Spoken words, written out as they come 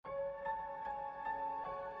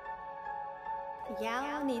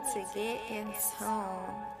Y'all need to get in tune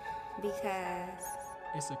because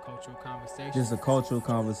It's a cultural conversation. Just a cultural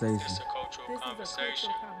conversation. It's a cultural conversation.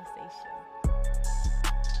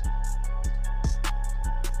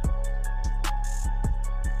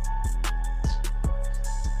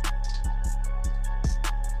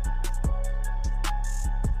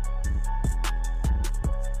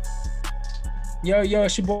 Yo,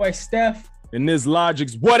 it's your boy Steph, And this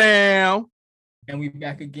Logix, what down? and we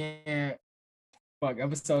back again. Fuck,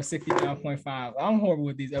 episode 69.5. I'm horrible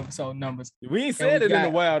with these episode numbers. We ain't said it in a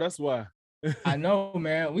while, that's why. I know,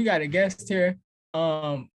 man. We got a guest here.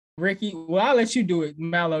 Rickey. Well, I'll let you do it,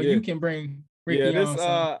 Mallow. Yeah. You can bring Rickey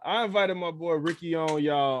on. I invited my boy Rickey on,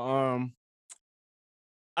 y'all.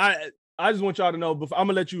 I just want y'all to know, before I'm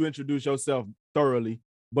gonna let you introduce yourself thoroughly.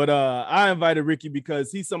 But I invited Rickey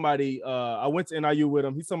because he's somebody I went to NIU with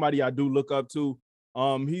him. He's somebody I do look up to.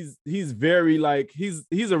 He's very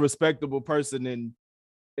he's a respectable person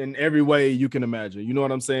in every way you can imagine. You know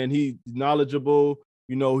what I'm saying? He's knowledgeable,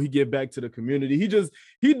 he give back to the community.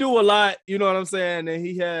 He do a lot, you know what I'm saying? And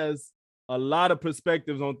he has a lot of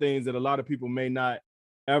perspectives on things that a lot of people may not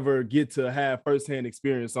ever get to have firsthand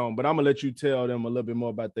experience on. But I'm gonna let you tell them a little bit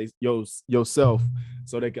more about yourself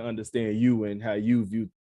so they can understand you and how you view,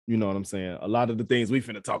 you know what I'm saying, a lot of the things we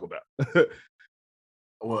finna talk about.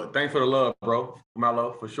 Well, thanks for the love, bro.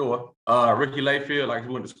 Mallow, for sure. Rickey Layfield,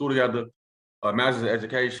 we went to school together, master's in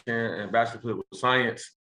education and bachelor's in political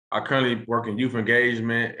science. I currently work in youth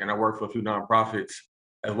engagement and I work for a few nonprofits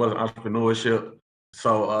as well as entrepreneurship.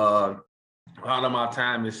 So a lot of my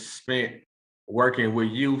time is spent working with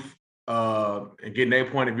youth and getting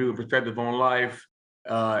their point of view and perspective on life,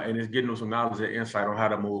 and just getting them some knowledge and insight on how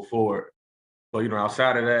to move forward. But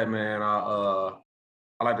outside of that, man, I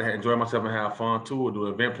like to enjoy myself and have fun too, or do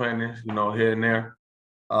event planning, here and there.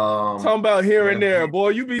 Talking about here and there, boy.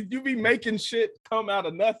 You be making shit come out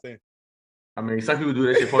of nothing. I mean, some people do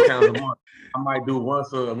that shit 4 times a month. I might do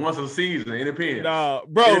once a season. It depends. Nah,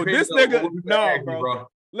 bro, this nigga, bro. bro.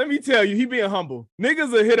 Let me tell you, he being humble.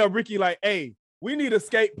 Niggas will hit up Rickey like, hey, we need a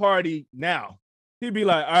skate party now. He'd be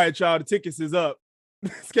like, all right, y'all, the tickets is up.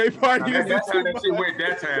 Skate party. That's how that shit went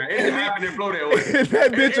that time. It didn't happen and flow that way.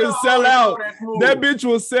 That bitch will sell out. That bitch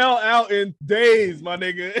will sell out in days, my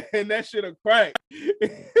nigga. And that shit'll crack.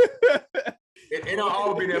 It don't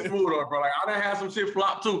always be that smooth, though, bro. Like, I done had some shit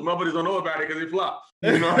flop too. Nobody don't know about it because it flopped.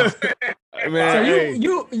 You know what I'm saying? Man,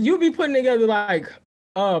 so you be putting together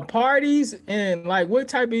parties and what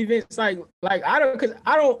type of events? I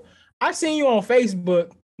seen you on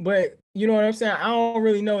Facebook, but you know what I'm saying? I don't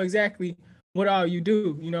really know exactly what all you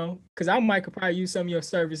do, because I might could probably use some of your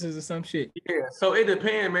services or some shit. Yeah, so it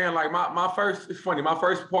depends, man. Like it's funny, my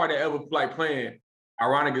first party ever playing,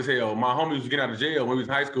 ironic as hell, my homie was getting out of jail when we was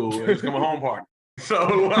in high school. It was coming home party.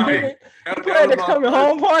 So that was my coming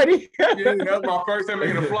home party. Yeah, that was my first time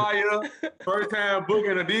making a flyer, first time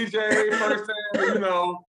booking a DJ, first time,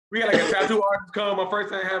 we had a tattoo artist come, my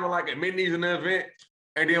first time having a mid-knees in the event.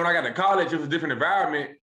 And then when I got to college, it was a different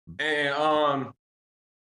environment. And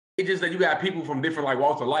it's just that you got people from different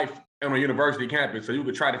walks of life on a university campus, so you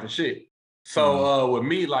could try different shit. So with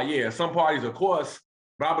me, some parties, of course,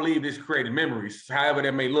 but I believe this created memories, however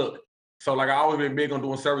that may look. So I always been big on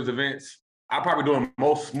doing service events. I'm probably doing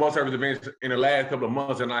most service events in the last couple of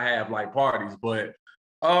months than I have parties. But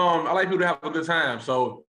I like people to have a good time.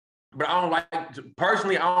 So, but I don't like just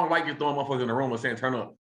throwing motherfuckers in the room and saying turn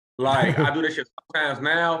up. I do this shit sometimes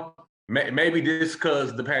now. Maybe this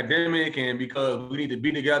because the pandemic and because we need to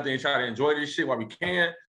be together and try to enjoy this shit while we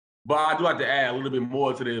can. But I do have to add a little bit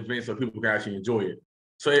more to the event so people can actually enjoy it.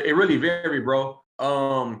 So it really varied, bro.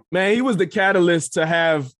 Man, he was the catalyst to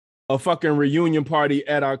have a fucking reunion party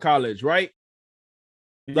at our college, right?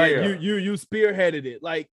 Yeah. You spearheaded it.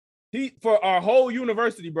 He for our whole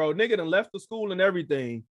university, bro. Nigga done left the school and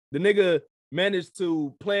everything. The nigga managed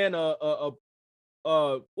to plan a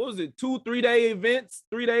what was it, 2-3 day events,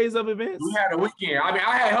 3 days of events? We had a weekend. I mean,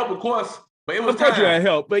 I had help, of course, but it was of course time. You had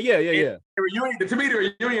help, but yeah. The reunion, to me,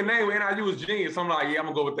 the reunion name with NIU was genius. So I'm like, yeah, I'm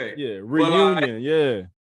gonna go with that. Yeah, reunion, yeah.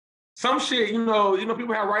 Some shit,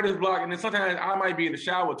 people have writer's block, and then sometimes I might be in the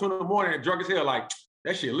shower 2 in and drunk as hell,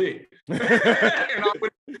 that shit lit. And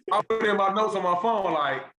I put in my notes on my phone,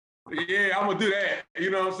 yeah, I'm gonna do that.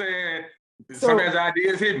 You know what I'm saying? Sometimes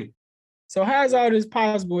ideas hit me. So how is all this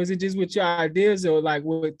possible? Is it just with your ideas or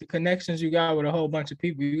with the connections you got with a whole bunch of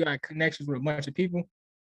people? You got connections with a bunch of people?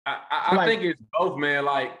 I think it's both, man.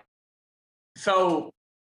 So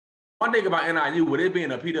one thing about NIU, with it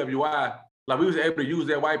being a PWI, we was able to use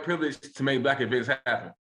that white privilege to make Black events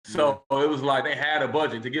happen. So it was they had a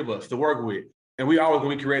budget to give us to work with. And we always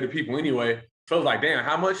gonna be creative people anyway. So it was damn,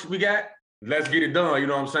 how much we got? let's get it done. You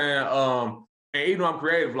know what I'm saying? And even though I'm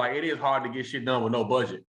creative, like it is hard to get shit done with no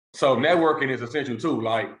budget. So networking is essential too.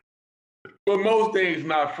 Like, but most things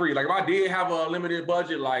not free. Like if I did have a limited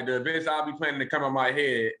budget, like the events I'll be planning to come out my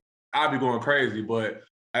head, I'll be going crazy. But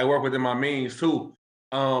I work within my means too.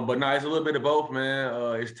 But no, it's a little bit of both,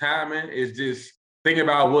 man. It's timing. It's just thinking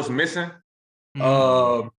about what's missing. You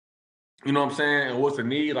know what I'm saying? And what's the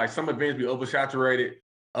need? Like some events be oversaturated.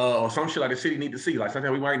 Or some shit like the city need to see. Like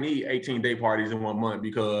sometimes we might need 18-day parties in 1 month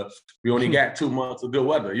because we only got 2 months of good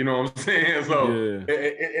weather. You know what I'm saying? So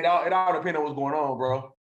it all depends on what's going on,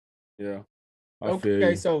 bro. Yeah.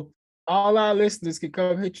 Okay, so all our listeners can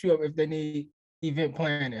come hit you up if they need event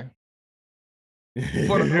planning.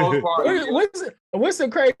 For the most part. What's the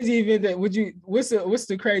crazy event that what's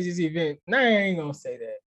the craziest event? Nah, I ain't gonna say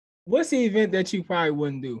that. What's the event that you probably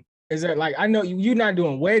wouldn't do? Is that like I know you're not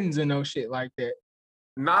doing weddings or no shit like that.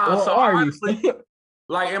 Nah, or so are honestly, you?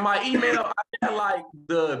 like in my email, I had like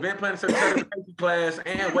the event planning certification class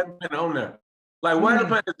and wedding planning on there. Like wedding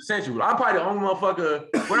planning is essential. I'm probably the only motherfucker.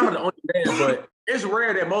 Well, I'm not the only man, but it's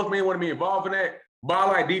rare that most men want to be involved in that. But I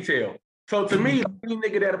like detail. So to me, any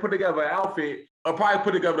nigga that'll put together an outfit or probably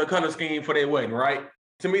put together a color scheme for their wedding, right?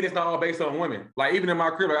 To me, that's not all based on women. Like even in my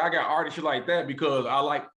crib, like, I got art and shit like that because I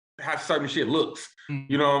like how certain shit looks.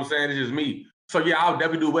 You know what I'm saying? It's just me. So yeah, I'll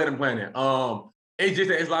definitely do wedding planning. It's just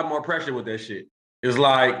that it's a lot more pressure with that shit. It's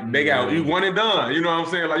like they got you one and done. You know what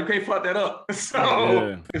I'm saying? Like you can't fuck that up.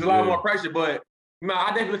 So it's a lot more pressure. But no, I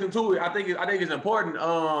definitely listen to it. I think it's important.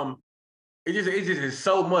 It just is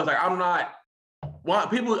so much. Like I'm not.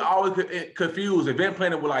 People always confuse event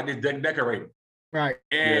planning with like this decorating. Right.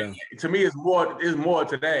 And to me, it's more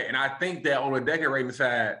to that. And I think that on the decorating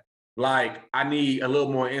side, like I need a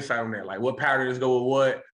little more insight on that. Like what patterns go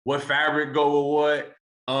with what fabric go with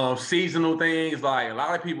what, seasonal things. Like a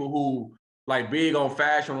lot of people who like big on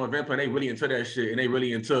fashion or event planning, they really into that shit and they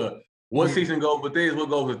really into what season goes with this, what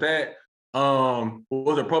goes with that,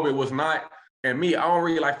 what's appropriate, what's not. And me, I don't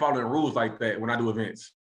really like following rules like that when I do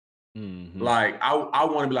events. Like I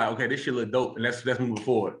want to be like, okay, this shit look dope, and let's move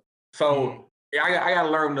forward. So I gotta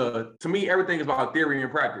learn to me, everything is about theory and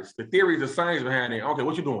practice. The theory is the science behind it. Okay,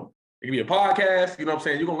 what you doing? It can be a podcast, you know what I'm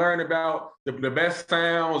saying? You're gonna learn about the best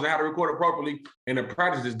sounds and how to record it properly, and the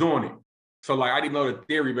practice is doing it. So like I didn't know the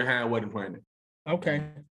theory behind wedding planning. Okay.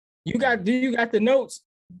 Do you got the notes?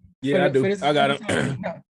 Yeah, I do. I got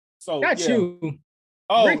them. So not you.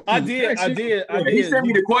 Oh, Rickey, I did. He sent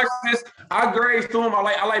me the questions. I grazed through them.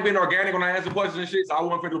 I like being organic when I answer questions and shit. So I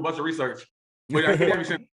went through a bunch of research. But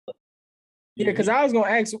yeah, because I was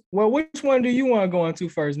gonna ask, well, which one do you want to go into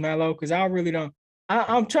first, Mello? Because I really don't.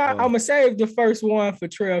 I'm trying. I'm gonna save the first one for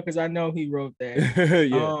Trail because I know he wrote that.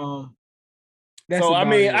 So I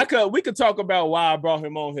mean, we could talk about why I brought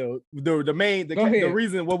him on here. The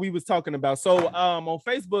reason what we was talking about. So on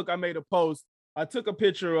Facebook, I made a post. I took a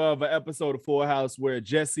picture of an episode of Full House where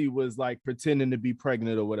Jesse was like pretending to be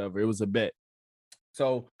pregnant or whatever. It was a bet.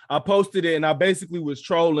 So I posted it and I basically was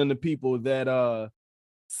trolling the people that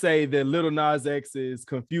say that Lil Nas X is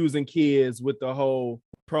confusing kids with the whole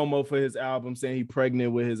promo for his album, saying he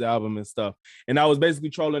pregnant with his album and stuff. And I was basically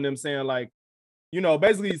trolling them saying like, you know,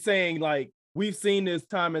 basically saying like, we've seen this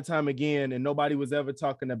time and time again and nobody was ever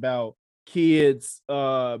talking about kids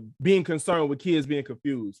being concerned with kids being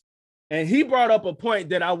confused. And he brought up a point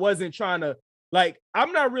that I wasn't trying to, like,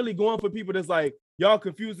 I'm not really going for people that's like, y'all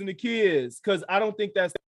confusing the kids, because I don't think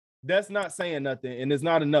that's not saying nothing and it's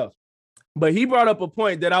not enough. But he brought up a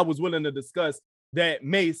point that I was willing to discuss that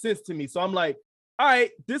made sense to me. So I'm like, all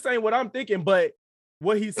right, this ain't what I'm thinking, but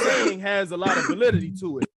what he's saying has a lot of validity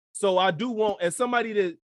to it. So I do want, as somebody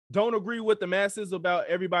that don't agree with the masses about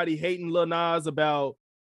everybody hating Lil Nas about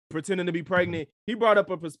pretending to be pregnant, he brought up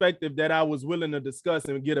a perspective that I was willing to discuss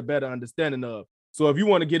and get a better understanding of. So if you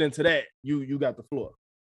want to get into that, you got the floor.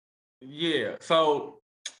 Yeah. So,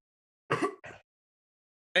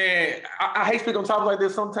 and I hate speaking on topics like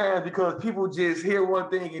this sometimes because people just hear one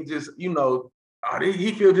thing and just, you know,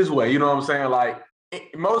 he feels this way. You know what I'm saying? Like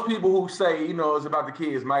most people who say, you know, it's about the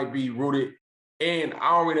kids might be rooted in,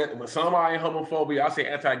 I don't really, when somebody in homophobia, I say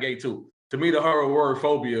anti-gay too. To me, the whole word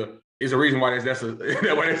phobia is a reason why it's a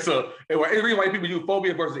reason why people use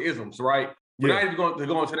phobia versus isms, right? We're not even going to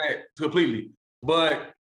go into that completely.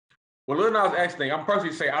 But with Lil Nas X thing, I'm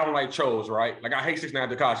personally say I don't like trolls, right? Like I hate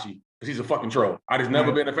 6ix9ine Tekashi because he's a fucking troll. I just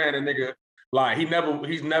never been a fan of nigga. Like he's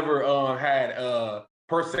never had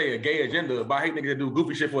per se a gay agenda, but I hate niggas that do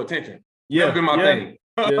goofy shit for attention. Never been my thing.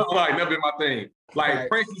 Like never been my thing. Like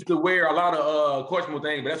Prince used to wear a lot of questionable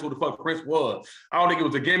things, but that's what the fuck Prince was. I don't think it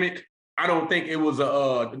was a gimmick. I don't think it was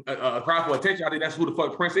a cry for attention. I think that's who the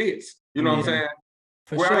fuck Prince is. You know what I'm saying?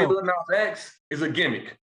 Where I Lil Nas X is a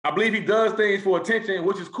gimmick. I believe he does things for attention,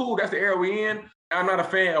 which is cool. That's the era we in. I'm not a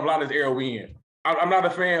fan of a lot of this era we in. I'm not a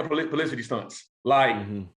fan of publicity stunts. Like,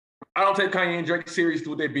 I don't take Kanye and Drake serious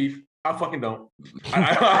with their beef. I fucking don't.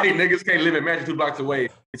 I hate niggas can't live in Mansion 2 blocks away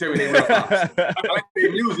and tell me they real pops. I like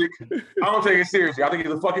their music. I don't take it seriously. I think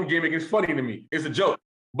it's a fucking gimmick. It's funny to me. It's a joke.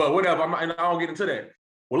 But whatever. I don't get into that.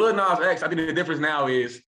 Well, Lil Nas X, I think the difference now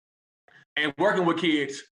is, and working with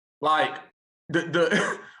kids, like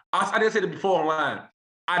I didn't say it before online.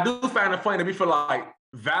 I do find it funny that we feel like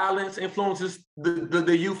violence influences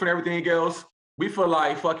the youth and everything else. We feel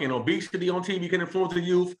like fucking obesity on TV can influence the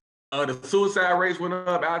youth. The suicide rates went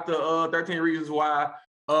up after 13 Reasons Why.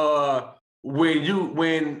 When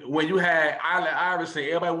you had Allen Iverson,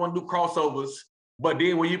 everybody want to do crossovers, but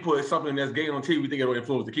then when you put something that's gay on TV, we think it'll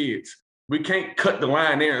influence the kids. We can't cut the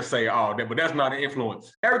line there and say, oh, but that's not an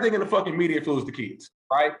influence. Everything in the fucking media influences the kids,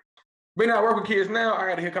 right? When I work with kids now, I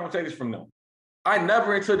got to hear conversations from them. I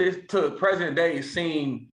never to present day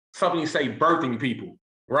seen something say birthing people,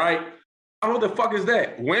 right? I don't know what the fuck is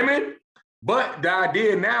that? Women? But the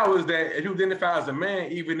idea now is that if you identify as a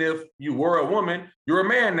man, even if you were a woman, you're a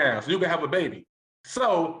man now, so you can have a baby.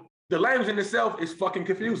 So the language in itself is fucking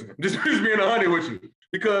confusing. Just being 100 with you.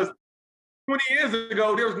 Because 20 years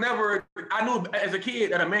ago, there was never, I knew as a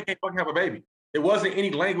kid that a man can't fucking have a baby. There wasn't any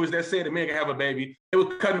language that said a man can have a baby. It was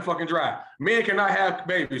cut and fucking dry. Men cannot have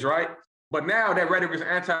babies, right? But now that rhetoric is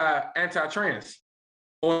anti-trans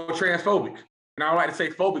or transphobic. And I don't like to say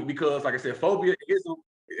phobic because, like I said, phobia is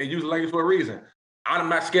and use language for a reason. I'm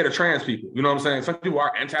not scared of trans people. You know what I'm saying? Some people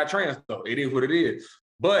are anti-trans, though. It is what it is.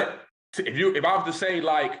 But if I was to say,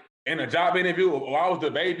 like, in a job interview, or I was the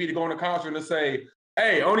baby to go on a concert and say,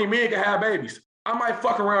 hey, only men can have babies, I might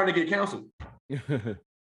fuck around and get canceled.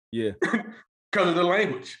 Yeah. Because of the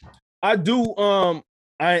language. I do, I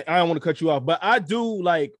don't want to cut you off, but I do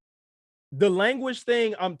like the language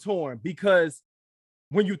thing. I'm torn because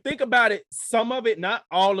when you think about it, some of it, not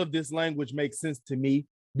all of this language makes sense to me.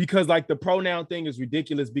 Because like the pronoun thing is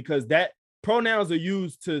ridiculous because that pronouns are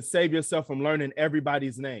used to save yourself from learning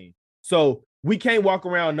everybody's name. So we can't walk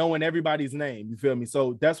around knowing everybody's name. You feel me?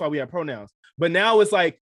 So that's why we have pronouns. But now it's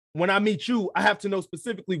like when I meet you, I have to know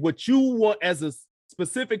specifically what you want as a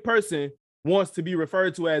specific person wants to be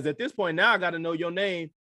referred to as. At this point, now I got to know your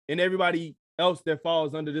name and everybody else that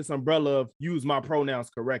falls under this umbrella of use my pronouns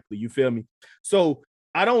correctly. You feel me? So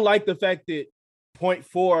I don't like the fact that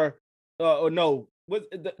 0.4 or no.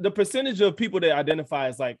 The percentage of people that identify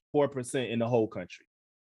as like 4% in the whole country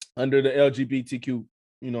under the LGBTQ, you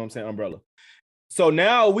know what I'm saying, umbrella. So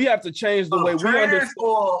now we have to change the way we understand.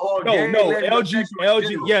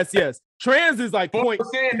 LG, yes. Trans is like 4%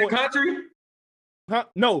 in the country?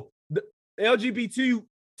 No, the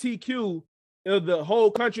LGBTQ, the whole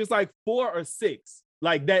country is like 4 or 6.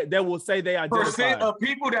 Like that will say they identify. Percent of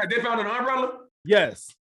people that they found an umbrella?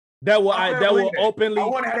 Yes. That will openly. I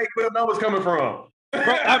wonder how they where the numbers coming from.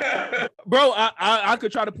 I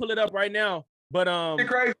could try to pull it up right now, but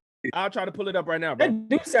crazy. I'll try to pull it up right now, bro. That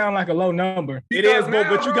do sound like a low number. It is,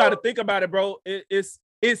 but you got to think about it, bro.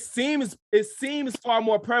 It seems far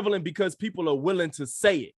more prevalent because people are willing to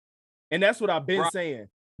say it, and that's what I've been saying.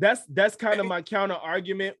 That's kind of my counter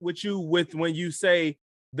argument with you with when you say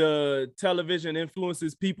the television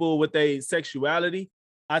influences people with their sexuality.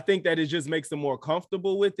 I think that it just makes them more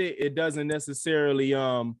comfortable with it. It doesn't necessarily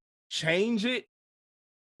change it.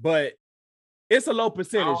 But it's a low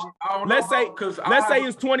percentage. Let's say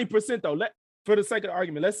it's 20% though. For the sake of the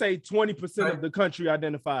argument, let's say 20% of the country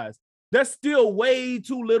identifies. That's still way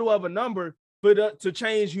too little of a number to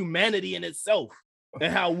change humanity in itself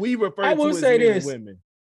and how we refer to as men and women.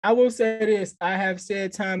 I will say this. I have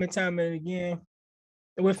said time and time and again,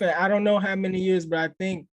 I don't know how many years, but I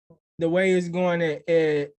think the way it's going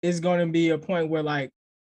is going to be a point where like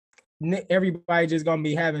everybody just going to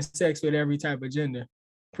be having sex with every type of gender.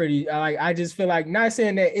 I just feel like, not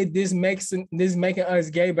saying that this making us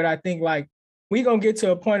gay, but I think like we gonna get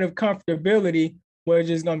to a point of comfortability where it's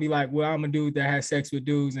just gonna be like, well, I'm a dude that has sex with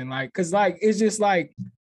dudes, and like, cause like it's just like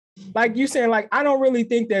you saying, like I don't really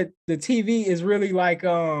think that the TV is really like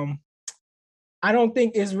I don't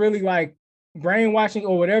think it's really like brainwashing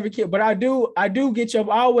or whatever, kid. But I do get I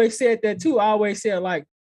always said that too. I always said like,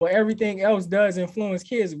 well, everything else does influence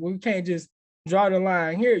kids. We can't just draw the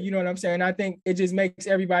line here, you know what I'm saying? I think it just makes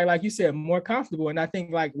everybody, like you said, more comfortable. And I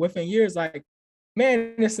think like within years, like,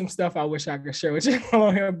 man, there's some stuff I wish I could share with you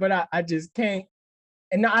on here, but I just can't.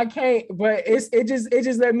 And I can't, but it just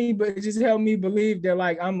helped me believe that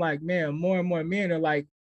like, I'm like, man, more and more men are like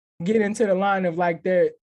getting into the line of like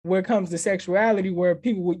that where it comes to sexuality, where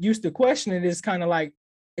people used to question it, is kind of like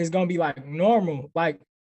is gonna be like normal. Like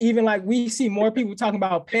even like we see more people talking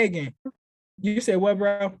about pegging. You said what,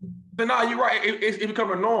 bro? So no, you're right. It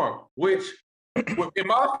become a norm, which in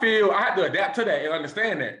my field, I had to adapt to that and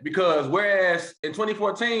understand that, because whereas in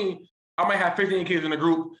 2014, I might have 15 kids in the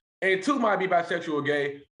group and 2 might be bisexual or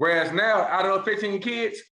gay, whereas now out of those 15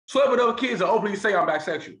 kids, 12 of those kids will openly say I'm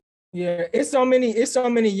bisexual. Yeah, it's so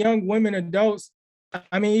many young women, adults.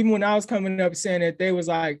 I mean, even when I was coming up saying that they was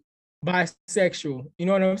like bisexual, you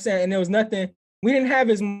know what I'm saying? And there was nothing, we didn't have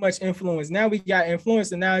as much influence. Now we got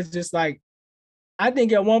influence, and now it's just like, I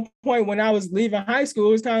think at one point when I was leaving high school,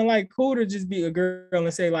 it was kind of like cool to just be a girl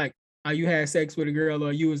and say like, oh, you had sex with a girl,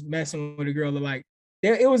 or you was messing with a girl, or like,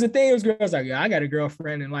 it was a thing. It was girls like, yeah, I got a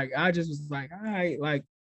girlfriend, and like, I just was like, all right, like,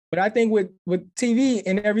 but I think with TV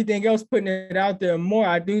and everything else, putting it out there more,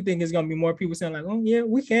 I do think it's gonna be more people saying like, oh yeah,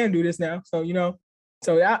 we can do this now. So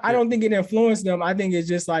so I don't think it influenced them. I think it's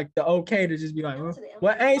just like the okay to just be like,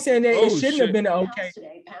 well, I ain't saying that it shouldn't have been the okay.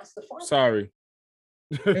 Sorry.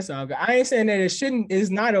 It's all good. I ain't saying that it's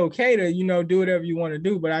not okay to, do whatever you want to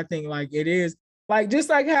do, but I think like it is, like just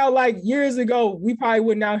like how like years ago we probably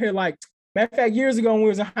wouldn't out here, like, matter of fact, years ago when we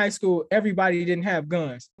was in high school, everybody didn't have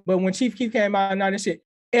guns. But when Chief Keef came out and all this shit,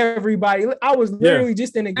 everybody, I was literally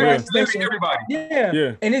just in the gas station. Everybody.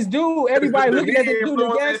 Yeah. And this dude, everybody looking at the dude in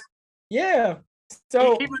the gas. Yeah.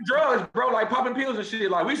 So even drugs, bro, like popping pills and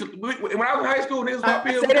shit. Like when I was in high school, niggas pop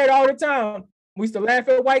pills. I say that all the time. We used to laugh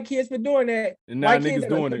at white kids for doing that. And now white niggas kids,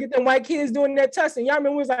 doing look at them white kids doing that tussing. Y'all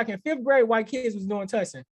remember it was like in 5th grade, white kids was doing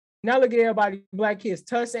tussing. Now look at everybody, black kids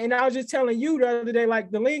tussing. And I was just telling you the other day, like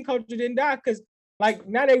the lean culture didn't die because like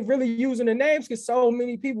now they really using the names because so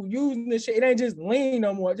many people using this shit. It ain't just lean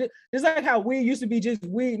no more. Just like how weed used to be just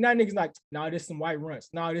weed. Now niggas like, nah, this some white runts.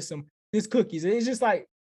 Nah, this cookies. It's just like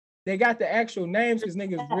they got the actual names because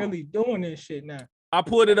niggas really doing this shit now. I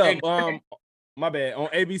pulled it up. My bad. On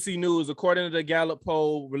ABC News, according to the Gallup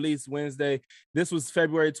poll released Wednesday, this was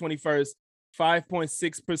February 21st,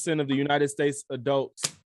 5.6% of the United States adults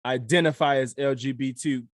identify as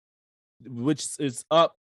LGBT, which is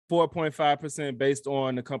up 4.5% based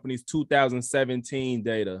on the company's 2017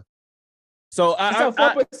 data. So so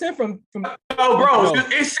 4% from oh, bro,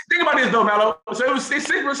 think about this though, Mello. So it's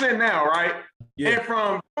 6% now, right? Yeah. And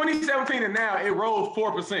from 2017 to now, it rose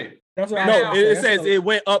 4%. That's what it says it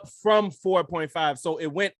went up from 4.5, so it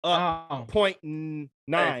went up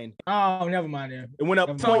 0.9. Oh, never mind. Then. It went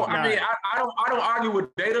up. So I mean, I don't argue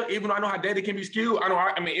with data, even though I know how data can be skewed.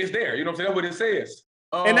 I mean, it's there. You know what I'm saying? That's what it says.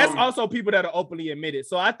 And that's also people that are openly admitted.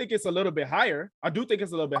 So I think it's a little bit higher. I do think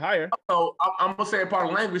it's a little bit higher. So I'm gonna say a part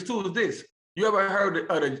of language too is this. You ever heard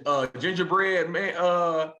of the gingerbread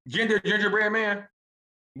man? Gingerbread man?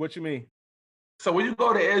 What you mean? So when you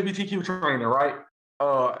go to LGBTQ training, right?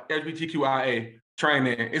 LGBTQIA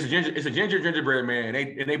training, it's a gingerbread man.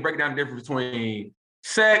 They break down the difference between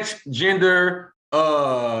sex, gender,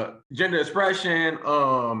 gender expression,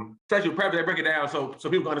 sexual preference. They break it down so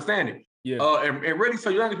people can understand it. Yeah. And really so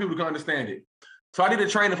younger people can understand it. So I did a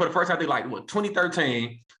training for the first time, I think like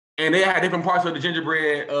 2013, and they had different parts of the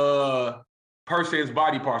gingerbread person's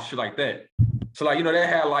body parts, shit like that. So like, they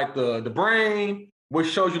had like the brain, which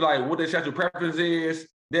shows you like what their sexual preference is.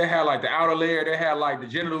 They had like the outer layer, they had like the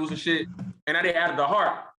genitals and shit. And now they added the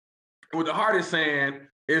heart. And what the heart is saying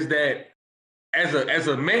is that as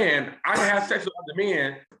a man, I can have sex with other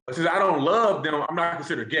men, but since I don't love them, I'm not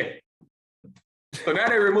considered gay. So now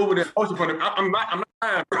they're removing the emotion from them. I'm not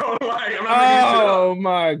lying, bro. Like, I'm not making this shit up. Oh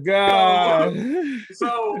my God.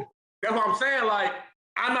 So that's what I'm saying. Like,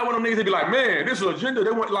 I'm not one of them niggas that be like, man, this is a gender.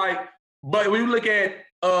 They want like, but when you look at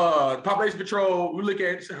population control, we look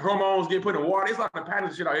at hormones getting put in water, it's like a pattern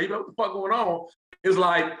of shit out here. You know what the fuck going on? It's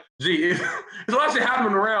like, gee, it's a lot of shit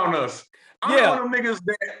happening around us. I'm not one of them niggas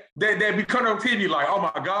that be coming on TV like, oh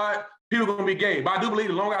my God, people gonna be gay. But I do believe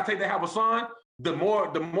the longer I take to have a son, the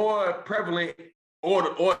more prevalent or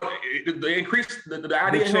the increase the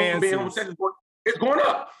idea of being homosexual, it's going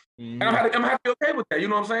up. Mm-hmm. And I'm happy to be okay with that. You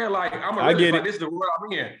know what I'm saying? Like, I get it. This is the world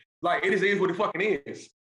I'm in. Like, it is what it fucking is.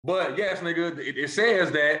 But yes, nigga, it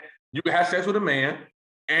says that you can have sex with a man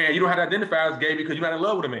and you don't have to identify as gay because you're not in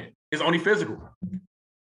love with a man. It's only physical.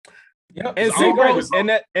 Yep.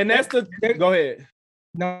 And that's the go ahead.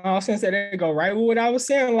 No, since they go right with what I was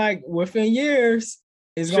saying, like within years,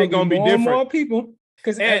 it's gonna be more different. And more people.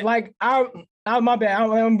 Because like my bad, I'm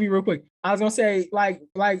gonna be real quick. I was gonna say, like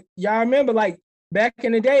y'all remember, like back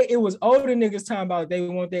in the day, it was older niggas talking about they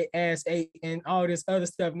want their ass ate and all this other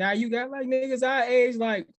stuff. Now you got like niggas our age,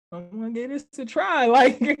 like, I'm gonna get this to try.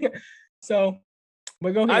 Like, so,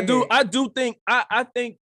 but go ahead. I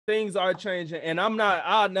think things are changing, and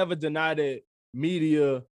I'll never deny that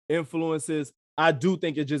media influences I do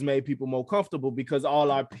think it just made people more comfortable because all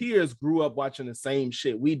our peers grew up watching the same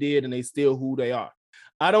shit we did and they still who they are.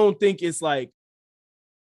 I don't think it's like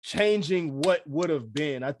changing what would have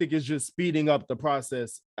been. I think it's just speeding up the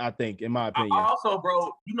process, I think, in my opinion. Also,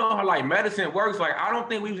 bro, you know how like medicine works. Like, I don't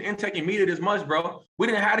think we was intaking media this much, bro. We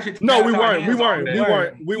didn't have this shit. No, we weren't. We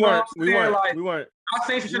weren't. I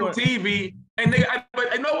seen some shit on TV, and nigga,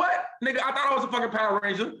 but you know what? Nigga, I thought I was a fucking Power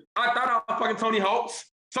Ranger. I thought I was fucking Tony Hawk's.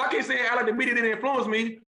 So I can't say like the media didn't influence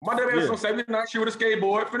me. My dad was on 79 shit with a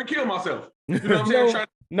skateboard, finna kill myself. You know what I'm saying?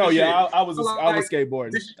 I was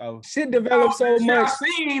skateboarding. Shit developed so much. I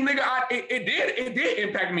seen, nigga, it did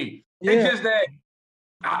impact me. Yeah. It's just that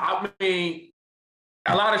I mean,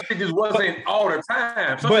 a lot of shit just wasn't all the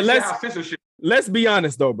time. But let's be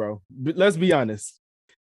honest though, bro. Let's be honest.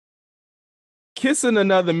 Kissing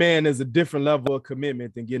another man is a different level of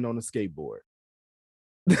commitment than getting on a skateboard.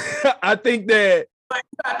 I think,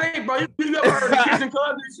 bro, you ever heard of kissing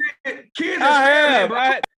cousins shit? Kids, I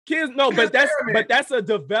have. Kids, no, but that's a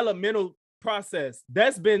developmental process.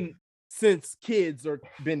 That's been since kids or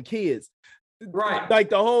been kids. Right. Like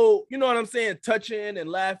the whole, you know what I'm saying, touching and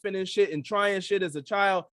laughing and shit and trying shit as a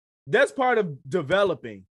child. That's part of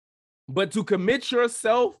developing. But to commit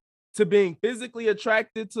yourself to being physically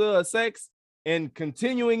attracted to a sex and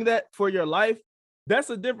continuing that for your life, that's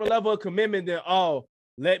a different level of commitment than, oh,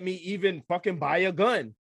 let me even fucking buy a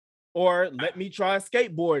gun, or let me try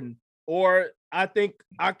skateboarding, or I think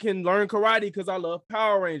I can learn karate because I love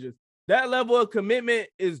Power Rangers. That level of commitment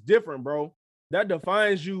is different, bro. That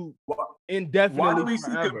defines you indefinitely. Why do we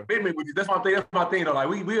see commitment with you? That's my thing though. Like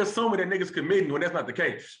we assuming that niggas committing when that's not the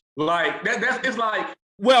case. Like that's it's like,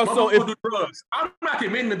 well, so if do drugs, I'm not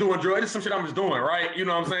committing to doing drugs. It's some shit I'm just doing, right? You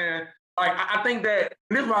know what I'm saying? Like I think that,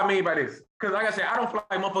 and this is what I mean by this. Because like I said, I don't feel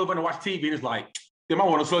like motherfuckers want to watch TV and it's like, damn, I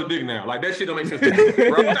want to suck dick now. Like that shit don't make sense to me,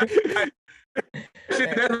 right?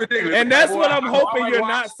 Shit, that's ridiculous. And that's what I'm hoping you're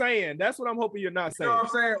not saying. That's what I'm hoping you're not saying. You know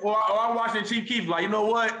what I'm saying? Or I'm watching Chief Keef, like, you know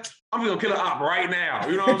what? I'm gonna kill an op right now.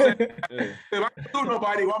 You know what I'm saying? If I don't do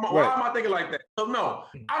nobody, why am I thinking like that? So no,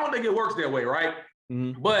 I don't think it works that way, right?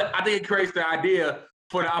 Mm-hmm. But I think it creates the idea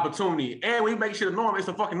for the opportunity, and we make shit a norm. It's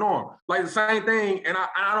a fucking norm. Like the same thing, and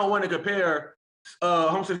I don't want to compare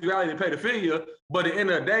homosexuality to pedophilia, but at the end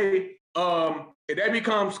of the day, if that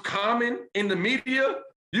becomes common in the media,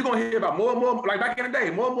 you're gonna hear about more and more. Like back in the day,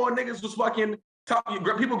 more and more niggas was fucking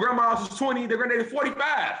people. Grandmas was 20, their granddaddy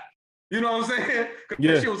 45. You know what I'm saying?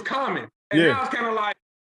 That shit was common, and now it's kind of like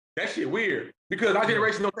that shit weird because our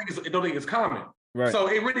generation don't think it's common. Right. So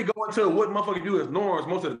it really go into what motherfuckers do as norms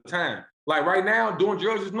most of the time. Like right now, doing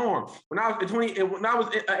drugs is norm. When I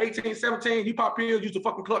was 18, 17, you pop pills, used to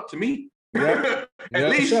fucking cluck to me. Yep. At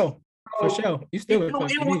least for sure. You still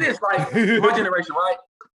even with this, like my generation, right?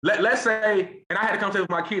 Let's say, and I had a conversation with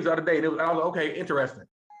my kids the other day. I was like, okay, interesting.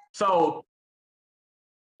 So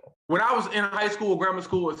when I was in high school, grammar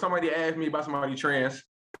school, somebody asked me about somebody trans,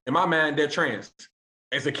 and my man, they're trans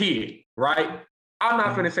as a kid, right? I'm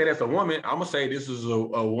not gonna say that's a woman. I'm gonna say this is a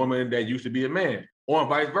woman that used to be a man, or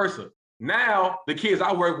vice versa. Now, the kids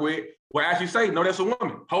I work with will actually say, no, that's a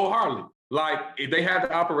woman, wholeheartedly. Like, if they have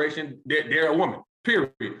the operation, they're a woman,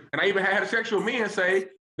 period. And I even had heterosexual men say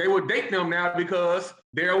they would date them now because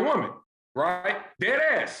they're a woman, right? Dead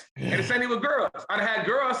ass. And the same thing with girls. I'd had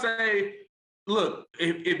girls say, look,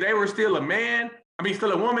 if they were still a man,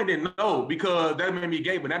 still a woman, then no, because that made me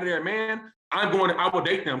gay, but now that they're a man, I will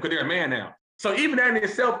date them because they're a man now. So even that in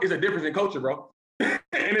itself is a difference in culture, bro. and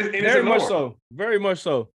it's very much so. Very much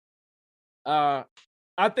so. I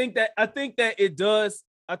think that it does.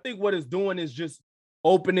 I think what it's doing is just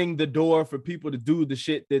opening the door for people to do the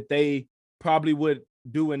shit that they probably would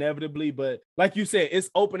do inevitably. But like you said, it's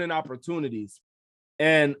opening opportunities.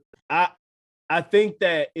 And I think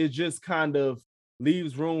that it just kind of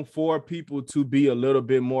leaves room for people to be a little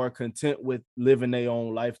bit more content with living their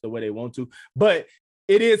own life the way they want to. But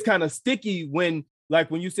it is kind of sticky when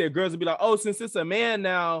you said, girls would be like, oh, since it's a man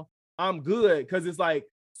now, I'm good. Because it's like,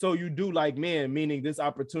 so you do like men, meaning this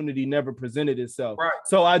opportunity never presented itself. Right.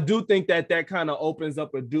 So I do think that kind of opens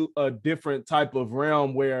up a different type of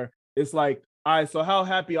realm where it's like, all right, so how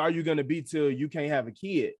happy are you going to be till you can't have a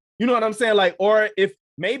kid? You know what I'm saying? Like, or if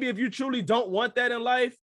you truly don't want that in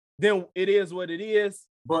life, then it is what it is.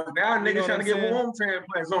 But now niggas trying to get womb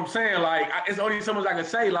transplants. So I'm saying, like, it's only so much I can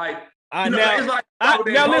say. Like, it's like,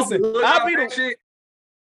 now listen, I'll be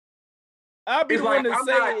the one to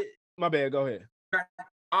say it. My bad, go ahead.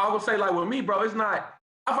 I would say, like, with me, bro, it's not,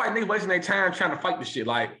 I fight niggas wasting their time trying to fight this shit.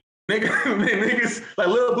 Like, niggas like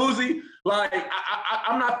Lil Boozy, like,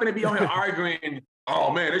 I'm not finna be on here arguing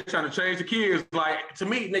oh man, they're trying to change the kids. Like to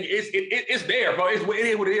me, nigga, it's there, bro. It is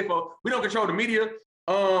what it is, bro. We don't control the media.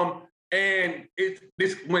 And it's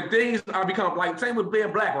this when things are become like same with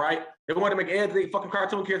being black, right? They want to make every fucking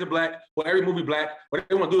cartoon character black, or every movie black. What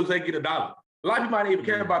they want to do is they get $1. A lot of people might not even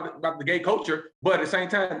care about the gay culture, but at the same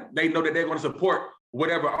time, they know that they're going to support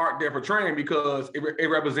whatever art they're portraying because it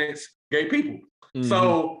represents gay people. Mm-hmm.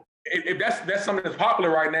 So if that's something that's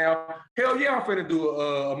popular right now, hell yeah, I'm finna do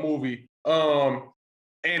a movie.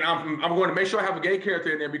 And I'm going to make sure I have a gay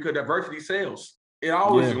character in there because diversity sells. It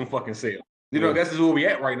always is gonna fucking sell. You know, that's just where we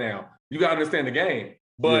at right now. You gotta understand the game.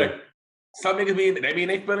 But some niggas they be in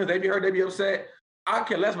their feelings, they be hurt, they be upset. I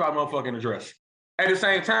care less about motherfucking address. At the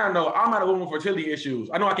same time, though, I'm not a woman with fertility issues.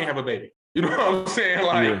 I know I can't have a baby. You know what I'm saying?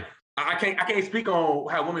 Like I can't speak on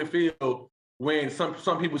how women feel when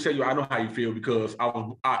some people say I know how you feel because I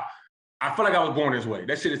feel like I was born this way.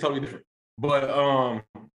 That shit is totally different. But I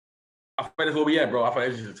feel that's where we at, bro. I feel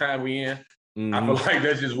like it's just the time we in. Mm-hmm. I feel like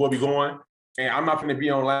that's just where we going. And I'm not gonna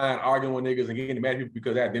be online arguing with niggas and getting mad at people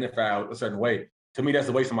because they identify a certain way. To me, that's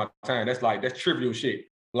a waste of my time. That's trivial shit.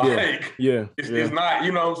 Like, it's not,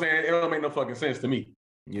 you know what I'm saying? It don't make no fucking sense to me.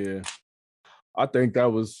 Yeah. I think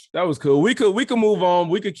that was cool. We could move on.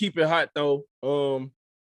 We could keep it hot though.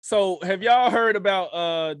 So have y'all heard about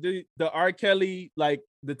the R. Kelly, like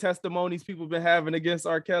the testimonies people been having against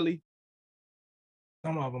R. Kelly?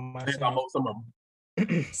 Some of them. Some of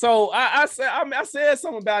them. So I said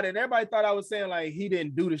something about it. And everybody thought I was saying like he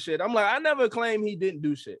didn't do the shit. I'm like, I never claimed he didn't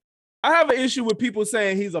do shit. I have an issue with people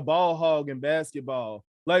saying he's a ball hog in basketball.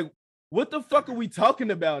 Like, what the fuck are we talking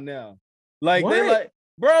about now? Like, they like,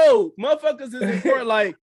 bro, motherfuckers is important.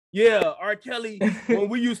 Like, yeah, R. Kelly, when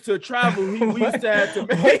we used to travel, we used to have to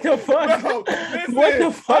make. What the fuck? Bro, listen, what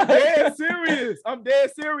the fuck? I'm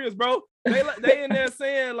dead serious, bro. They in there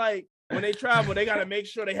saying, like, when they travel, they got to make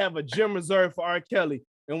sure they have a gym reserved for R. Kelly.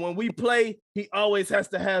 And when we play, he always has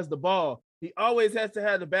to have the ball. He always has to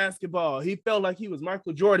have the basketball. He felt like he was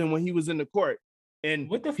Michael Jordan when he was in the court. And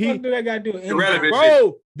what the fuck do that got to do?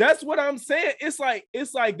 Bro, that's what I'm saying. It's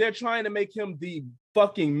like they're trying to make him the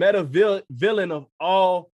fucking meta villain of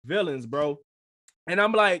all villains, bro. And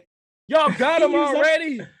I'm like, y'all got him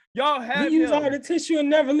already. Y'all have him. Use all the tissue and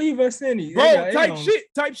never leave us any. Bro,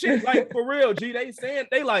 type shit. Like, for real, G. They saying,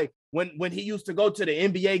 they like, when he used to go to the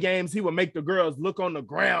NBA games, he would make the girls look on the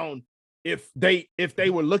ground if they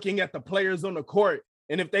were looking at the players on the court.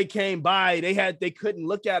 And if they came by, they couldn't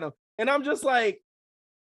look at them. And I'm just like,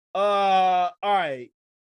 all right,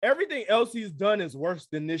 everything else he's done is worse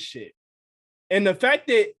than this shit. And the fact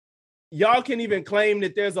that y'all can even claim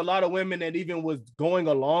that there's a lot of women that even was going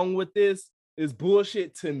along with this is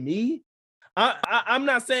bullshit to me. I'm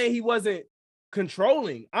not saying he wasn't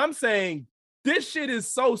controlling. I'm saying this shit is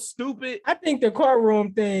so stupid. I think the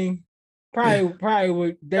courtroom thing probably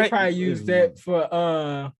would use that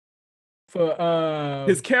for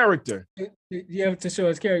his character. Yeah, to show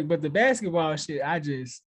his character. But the basketball shit, I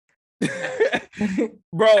just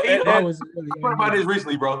bro, I was talking about this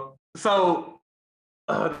recently, bro. So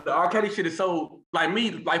the R. Kelly shit is so like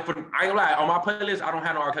me, like I ain't gonna lie, on my playlist, I don't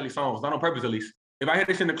have no R. Kelly songs, not on purpose at least. If I hear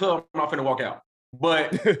this in the club, I'm not finna walk out.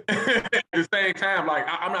 But at the same time, like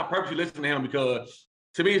I'm not purposely listening to him because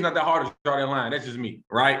to me it's not that hard to draw that line. That's just me,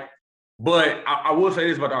 right? But I will say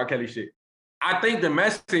this about the R. Kelly shit. I think the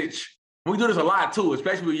message, we do this a lot too,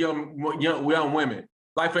 especially with young women.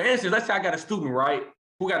 Like for instance, let's say I got a student, right,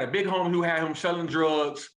 who got a big homie who had him selling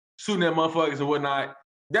drugs, shooting at motherfuckers and whatnot.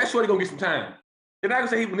 That's sure gonna get some time. They're not gonna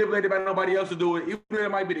say he manipulated by nobody else to do it, even though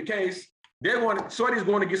that might be the case. Shorty's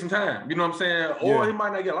going to get some time. You know what I'm saying? Or he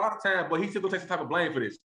might not get a lot of time, but he's still gonna take some type of blame for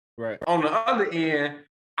this. Right. On the other end,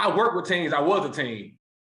 I work with teams. I was a team.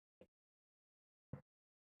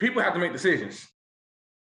 People have to make decisions.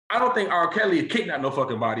 I don't think R. Kelly kidnapped no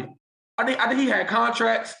fucking body. I think he had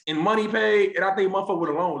contracts and money paid, and I think motherfucker would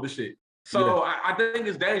alone with the shit. So I think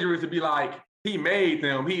it's dangerous to be like, he made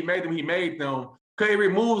them, because it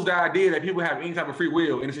removes the idea that people have any type of free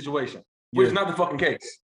will in a situation, which is not the fucking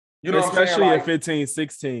case. You know what I'm saying? Especially at 15,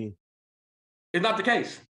 16. It's not the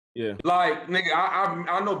case. Yeah. Like, nigga,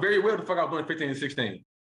 I know very well the fuck I was doing 15 and 16.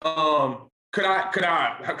 Could I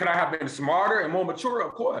have been smarter and more mature?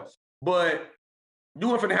 Of course. But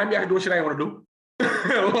doing for the hand, I can do shit I ain't want to do.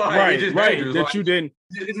 Like, right. That like, you didn't.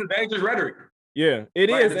 It's a dangerous rhetoric. Yeah, it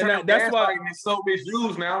is, and that's why it's so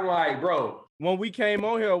misused now. I'm like, bro. When we came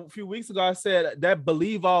on here a few weeks ago, I said that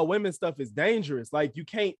believe all women stuff is dangerous. Like you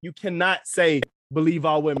cannot say believe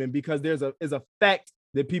all women because there's a fact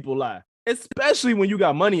that people lie, especially when you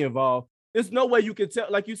got money involved. There's no way you can tell.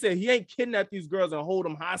 Like you said, he ain't kidnapped these girls and hold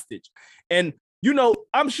them hostage. And you know,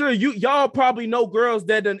 I'm sure y'all probably know girls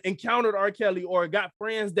that done encountered R. Kelly or got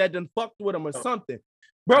friends that done fucked with him or something.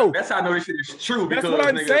 Bro, that's how I know this shit is true. That's what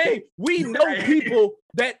I'm saying. We know people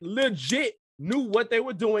that legit knew what they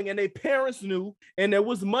were doing and their parents knew, and there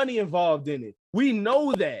was money involved in it. We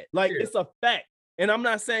know that. Like, it's a fact. And I'm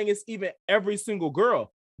not saying it's even every single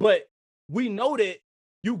girl, but we know that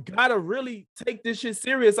you gotta really take this shit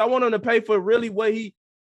serious. I want him to pay for really what he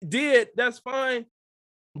did. That's fine.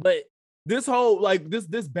 But this whole, like,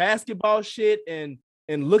 this basketball shit and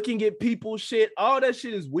looking at people shit, all that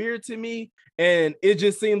shit is weird to me. And it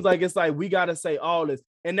just seems like it's like we gotta say all this.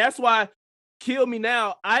 And that's why Kill Me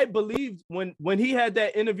Now, I believed when he had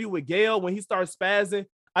that interview with Gail, when he started spazzing,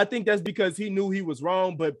 I think that's because he knew he was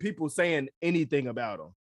wrong, but people saying anything about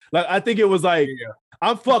him. Like, I think it was like,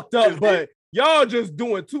 I'm fucked up, but y'all just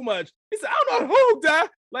doing too much. He said, I don't know how to hog tie.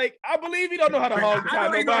 Like, I believe he don't know how to hog tie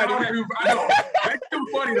nobody. I know. That's too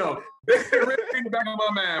funny though. That's the real thing in the back of my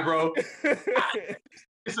mind, bro.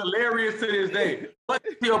 It's hilarious to this day. But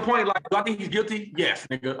to your point, like, do I think he's guilty? Yes,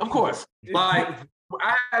 nigga. Of course. Like,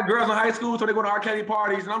 I had girls in high school, so they go to R. Kelly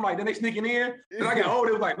parties, and I'm like, then they sneaking in. And I get old,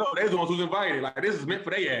 they was like, no, they're the ones who's invited. Like, this is meant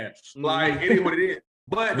for their ass. Like, it is what it is.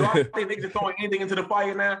 But do I think niggas are throwing anything into the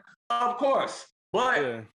fire now? Of course.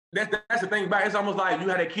 But that's the thing about it. It's almost like you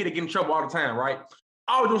had a kid that get in trouble all the time, right?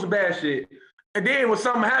 Always doing some bad shit. And then when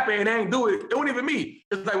something happened and they ain't do it, it wasn't even me.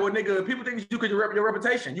 It's like, well, nigga, people think you could your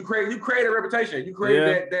reputation. You create a reputation. You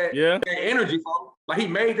create that energy, bro. Like, he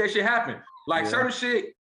made that shit happen. Like, certain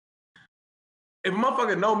shit, if a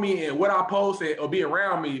motherfucker know me and what I post or be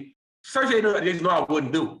around me, certain shit they just know I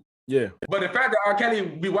wouldn't do. Yeah. But the fact that R. Kelly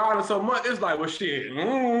be wilding so much, it's like, well, shit.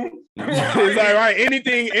 It's like, right,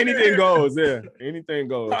 anything goes. Yeah, anything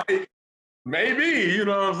goes. Like, maybe, you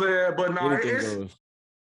know what I'm saying? But no, it's.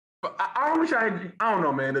 I don't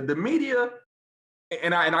know, man. The media,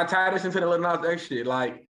 and I tie this into the little Nas X shit.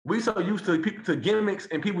 Like, we so used to gimmicks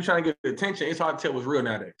and people trying to get attention. It's hard to tell what's real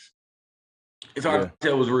nowadays. It's hard to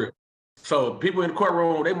tell what's real. So people in the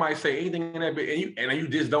courtroom, they might say anything in that bit, and you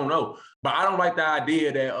just don't know. But I don't like the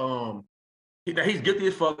idea that he's guilty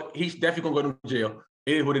as fuck. He's definitely gonna go to jail.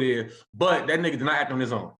 It is what it is. But that nigga did not act on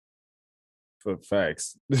his own. For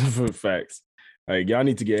facts. For facts. Like, y'all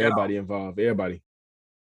need to get everybody involved. Everybody.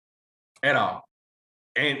 At all.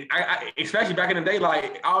 And I especially back in the day,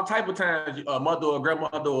 like, all type of times, a mother or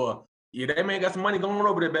grandmother or that man got some money going on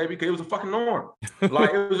over there, baby, because it was a fucking norm.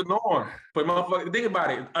 Like, it was a norm. But motherfucker, think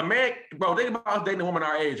about it. A man, bro, think about us dating a woman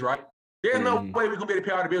our age, right? There's no way we're gonna be able to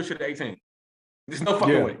pay all the bills shit at 18. There's no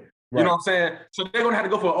fucking way. Right. You know what I'm saying? So they're gonna have to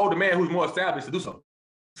go for an older man who's more established to do so.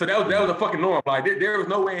 So that was a fucking norm. Like, there was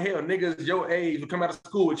no way in hell niggas your age would come out of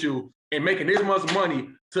school with you and making this much money.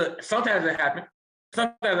 To sometimes it happens.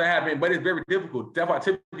 Sometimes it happens, but it's very difficult. That's why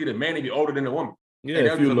typically the man would be older than the woman. Yeah,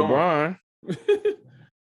 if you're LeBron.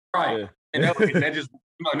 Right. Yeah. And that just,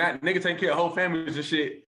 not nigga taking care of whole families and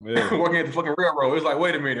shit, working at the fucking railroad. It's like,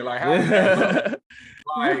 wait a minute, like, how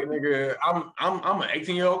like, nigga, I'm an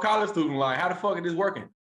 18-year-old college student. Like, how the fuck is this working?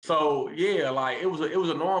 So yeah, like, it was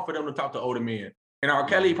a norm for them to talk to older men. And R.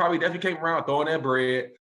 Kelly probably definitely came around throwing that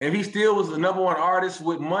bread. If he still was the number one artist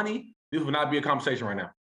with money, this would not be a conversation right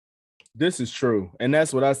now. This is true. And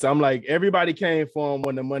that's what I said. I'm like, everybody came for him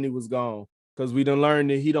when the money was gone. Because we done learned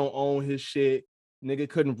that he don't own his shit. Nigga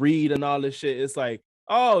couldn't read and all this shit. It's like,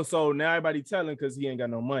 oh, so now everybody telling because he ain't got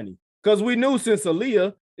no money. Because we knew since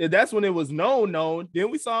Aaliyah, that's when it was known.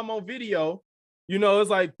 Then we saw him on video. You know, it's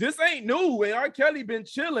like, this ain't new. And R. Kelly been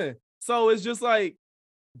chilling. So it's just like,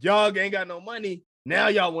 y'all ain't got no money. Now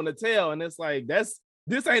y'all want to tell. And it's like, this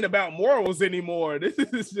ain't about morals anymore. This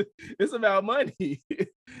is just, it's about money.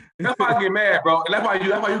 That's why I get mad, bro. And that's why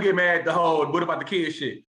you get mad the whole what about the kid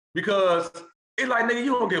shit. Because it's like, nigga,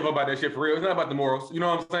 you don't give up about that shit for real. It's not about the morals. You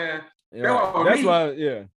know what I'm saying? Yeah. That's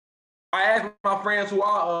why. I ask my friends who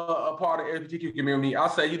are a part of the LGBTQ community, I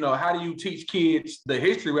say, how do you teach kids the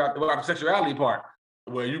history without the sexuality part?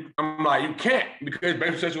 Well, I'm like, you can't, because it's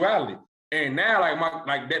based on sexuality. And now,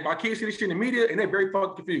 my kids see this shit in the media and they're very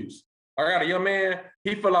fucking confused. I got a young man,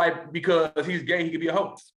 he feel like because he's gay, he could be a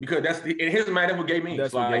host. Because in his mind, that's what gay means.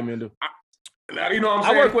 That's what gay men do. You know what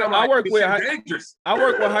I'm saying? I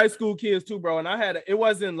work with high school kids too, bro. And it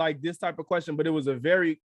wasn't like this type of question, but it was a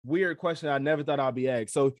very weird question I never thought I'd be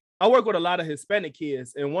asked. So I work with a lot of Hispanic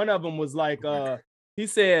kids, and one of them was like, he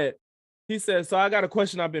said, so I got a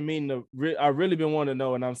question I've been meaning to, I really been wanting to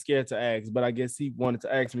know, and I'm scared to ask, but I guess he wanted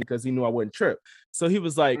to ask me because he knew I wouldn't trip. So he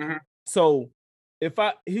was like, so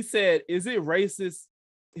he said, is it racist?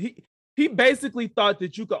 He basically thought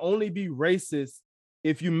that you could only be racist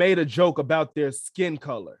if you made a joke about their skin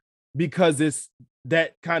color because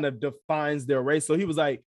that kind of defines their race. So he was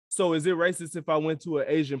like, so is it racist if I went to an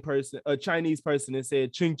Asian person, a Chinese person, and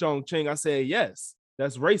said ching chong ching? I said, yes,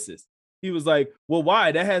 that's racist. He was like, well,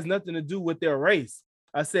 why? That has nothing to do with their race.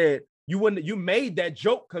 I said, you made that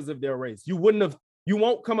joke because of their race. You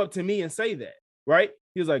won't come up to me and say that, right?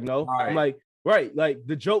 He was like, no. Right. I'm like, right, like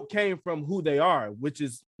the joke came from who they are, which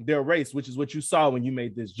is their race, which is what you saw when you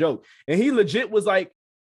made this joke. And he legit was like,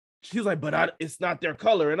 she's like, but it's not their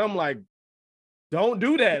color. And I'm like, don't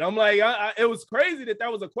do that. I'm like, it was crazy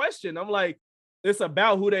that was a question. I'm like, it's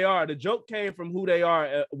about who they are. The joke came from who they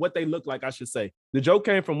are, what they look like, I should say. The joke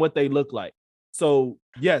came from what they look like. So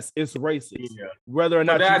yes, it's racist, whether or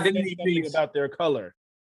not you say anything about their color.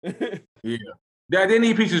 Yeah. The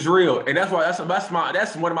identity piece is real, and that's one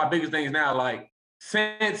of my biggest things now. Like,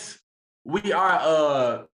 since we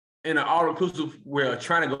are in an all-inclusive world,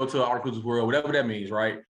 trying to go to an all-inclusive world, whatever that means,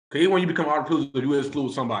 right? Because even when you become all-inclusive, you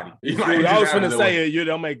exclude somebody. I was going to say it. You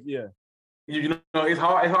don't make You know, it's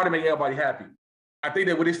hard to make everybody happy. I think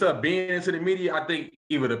that when they start being into the media, I think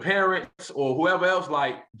either the parents or whoever else,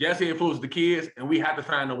 like, Jesse influences the kids, and we have to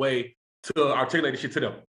find a way to articulate the shit to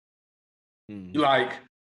them. Like,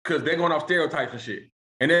 because they're going off stereotypes and shit.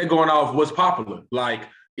 And they're going off what's popular. Like,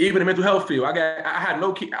 even the mental health field. I had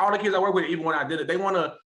no kids, all the kids I work with, even when I did it, they want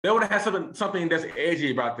to have something that's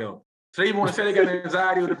edgy about them. So they even want to say they got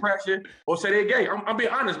anxiety or depression, or say they're gay. I'm being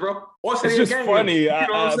honest, bro. Or say it's they're just gay. funny,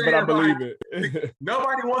 but I believe it.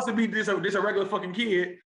 Nobody wants to be just a regular fucking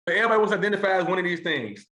kid. But everybody wants to identify as one of these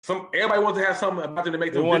things. Everybody wants to have something about them to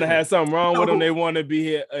make them. They want to have something wrong with them. They want to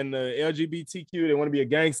be in the LGBTQ. They want to be a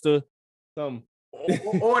gangster. Something.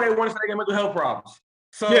 Or they want to say they got mental health problems.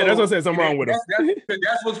 So yeah, that's what I said. Something wrong with them.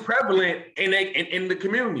 That's what's prevalent in the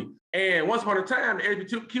community. And once upon a time, the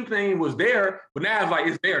LGBTQ thing was there, but now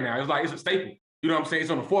it's there now. It's like it's a staple. You know what I'm saying?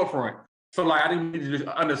 It's on the forefront. So like, I didn't need to just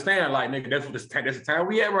understand, like, nigga, that's the time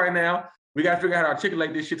we at right now. We got to figure out how to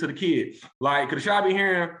articulate this shit to the kids. Like, because the shit I be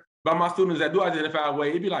hearing about my students that do identify a way,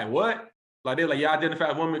 it'd be like, what? Like, they're like, yeah, I identify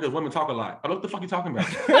as women because women talk a lot. What the fuck you talking about?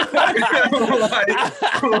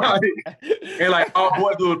 And like, all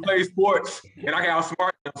boys do is play sports, and I got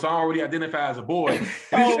outsmart them, so I don't really identify as a boy.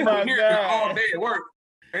 Oh my God. All day at work.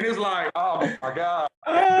 And it's like, oh my God.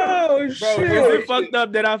 Oh, shit. Bro, is it fucked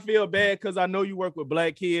up that I feel bad because I know you work with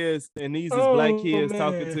black kids and these is black kids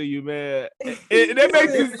talking to you, man? That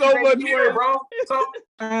makes it so much worse, bro. So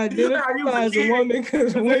I identify as a woman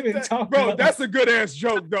because women talk. Bro, that's a good ass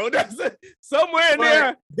joke, bro. Somewhere in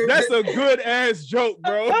there, that's a good ass joke,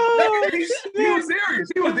 bro. Oh, he was serious.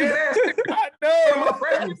 He was dead ass. I know. My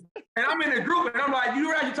friends. And I'm in the group, and I'm like, you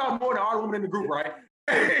realize you talk more than all women in the group, right?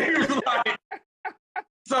 He was like,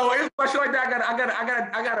 so it's shit like that.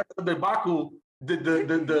 I got a debacle.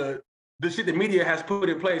 The shit the media has put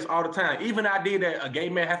in place all the time. Even the idea that a gay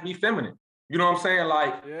man has to be feminine. You know what I'm saying?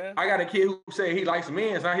 Like, I got a kid who say he likes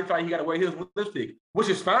men, so he feel like he got to wear his lipstick, which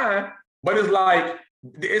is fine. But it's like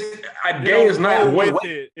gay is not with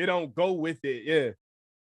it. It don't go with it. Yeah,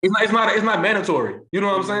 it's not mandatory. You know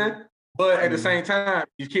what I'm saying? But at the same time,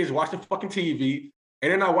 these kids watching fucking TV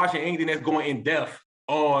and they're not watching anything that's going in depth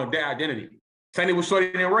on their identity. Same thing with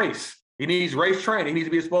shorty in race. He needs race training. He needs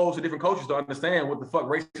to be exposed to different cultures to understand what the fuck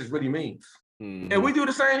racist really means. And we do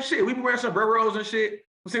the same shit. We be wearing sombreros and shit.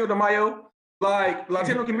 We Cinco de Mayo. Like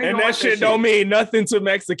Latino community. And that shit don't mean nothing to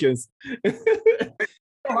Mexicans. They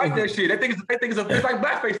don't like that shit. They think it's like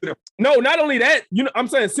blackface to them. No, not only that. You know, I'm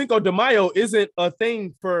saying Cinco de Mayo isn't a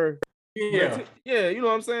thing for. Yeah, you know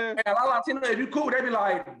what I'm saying? And a lot of Latinos, if you cool, they be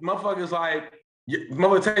like, motherfuckers like,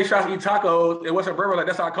 mother take shots, eat tacos, and what's her brother like?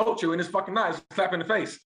 That's our culture, and it's fucking nice, slap in the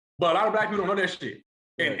face. But a lot of black people don't know that shit,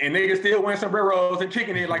 and niggas still wearing sombreros and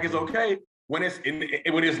kicking it like it's okay when it's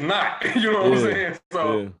not. You know what I'm saying?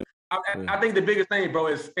 So I think the biggest thing, bro,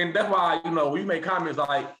 is, and that's why when you make comments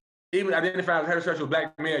like, even identifying as heterosexual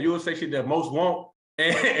black man, you'll say shit that most won't,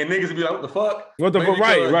 and niggas will be like, what the fuck? What the fuck?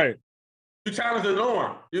 Right. You challenge the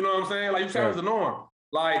norm. You know what I'm saying? Like, you challenge the norm.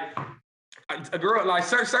 Like, a girl, like,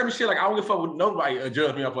 certain shit, like, I don't give a fuck with nobody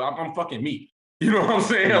judge me up for. I'm fucking me. You know what I'm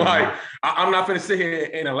saying? Like, I'm not finna sit here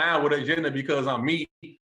and align with an agenda because I'm me.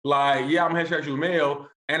 Like, yeah, I'm heterosexual male,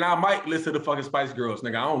 and I might listen to the fucking Spice Girls,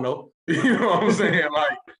 nigga. I don't know. You know what I'm saying?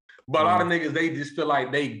 Like, but a lot of niggas, they just feel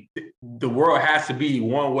like the world has to be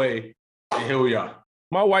one way, and here we are.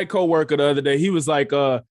 My white coworker the other day, he was like,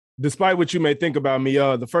 despite what you may think about me,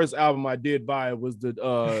 the first album I did buy was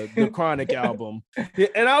the Chronic album.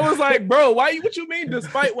 And I was like, bro, what you mean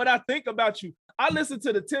despite what I think about you? I listened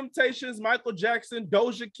to the Temptations, Michael Jackson,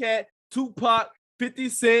 Doja Cat, Tupac, 50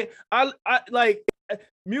 Cent. I like,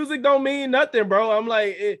 music don't mean nothing, bro. I'm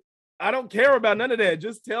like, I don't care about none of that.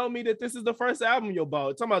 Just tell me that this is the first album you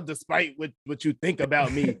bought. Talking about despite what you think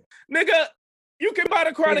about me. Nigga, You can buy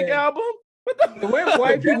the Chronic album. The way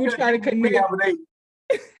white people try to connect.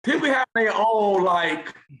 People have their own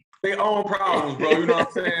problems, bro. You know what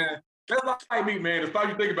I'm saying? That's like me, man. The stuff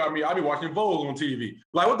you think about me, I be watching Vogue on TV.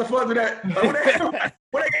 Like, what the fuck is that? Like,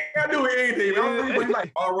 what they gotta do with anything? Man? I don't really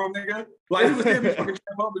like ballroom, nigga. Like, you still be fucking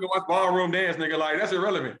up to watch ballroom dance, nigga. Like, that's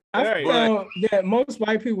irrelevant. I feel that most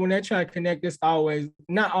white people, when they try to connect, it's always,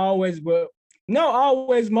 not always, but no,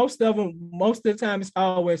 always, most of them, most of the time, it's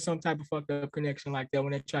always some type of fucked up connection like that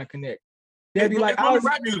when they try to connect. They'd be like, I was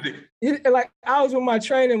with my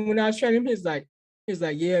trainer when I was training him. He's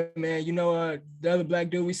like, yeah, man, you know, the other black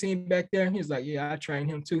dude we seen back there. He's like, yeah, I trained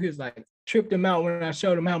him too. He's like, tripped him out when I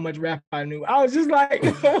showed him how much rap I knew. I was just like,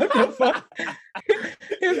 what the fuck?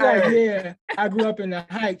 He's like, yeah, I grew up in the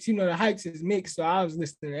Heights. You know, the Heights is mixed, so I was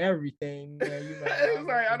listening to everything. Man. You know, it's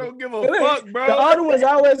like, I don't give a fuck, bro. The other ones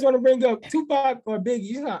I always want to bring up, Tupac or Biggie.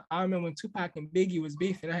 You know, I remember when Tupac and Biggie was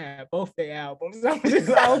beefing. I had both their albums. I was just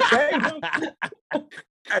like, okay.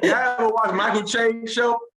 Hey, y'all ever watch Michael Che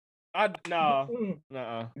show? Nah.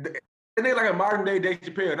 It ain't like a modern day Dave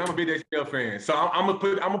Chappelle, and I'm a big Dave Chappelle fan. So I'm gonna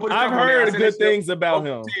put. I've heard good things about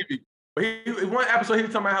him. TV. But he one episode he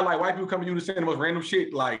was talking about how like white people come to you to say the most random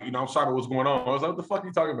shit. Like, you know, I'm sorry about what's going on. I was like, what the fuck are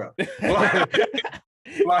you talking about? This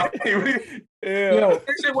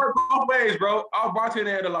shit worked both ways, bro. I was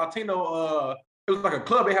bartending at a Latino. It was like a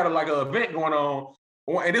club. They had an event going on.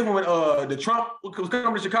 And this when the Trump was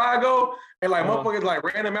coming to Chicago, and like motherfuckers like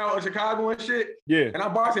ran him out of Chicago and shit. Yeah. And I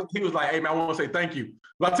bartended. He was like, "Hey man, I want to say thank you."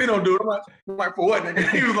 Latino dude. I'm like, for what, nigga?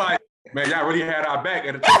 He was like, "Man, y'all really had our back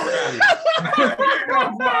at the Trump rally."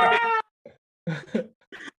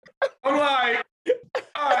 I'm like,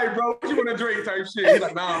 all right, bro, what you want to drink type shit? He's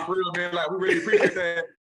like, nah, for real, man. Like, we really appreciate that.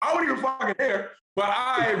 I wasn't even fucking there. But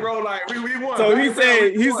all right, bro, like we won. So he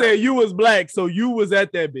said you was black, so you was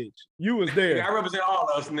at that bitch. You was there. Yeah, I represent all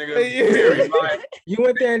of us, nigga. Period. Like, you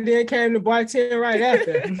went there and then came to bartend right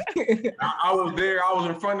after. I was there. I was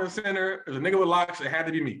in front of the center. There's a nigga with locks. It had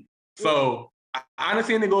to be me. So I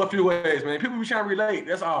understand it go a few ways, man. People be trying to relate.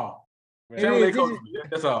 That's all.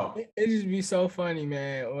 That's all. It just be so funny,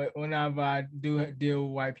 man. Whenever I do deal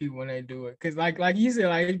with white people when they do it, because like you said,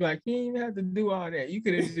 like it's like you didn't even have to do all that. You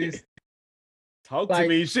could have just talk to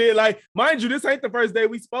me, shit. Like, mind you, this ain't the first day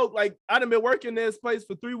we spoke. Like, I done been working this place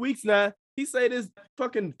for 3 weeks now. He said this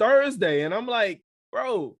fucking Thursday, and I'm like,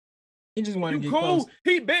 bro, he just wanted to get cool. close.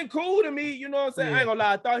 He been cool to me, you know what I'm saying? Yeah. I ain't gonna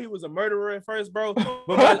lie, I thought he was a murderer at first, bro.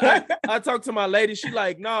 But I talked to my lady. She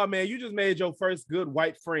like, nah, man, you just made your first good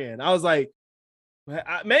white friend. I was like,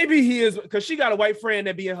 maybe he is, because she got a white friend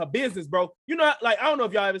that be in her business, bro. You know, like, I don't know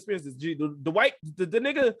if y'all have experienced this. The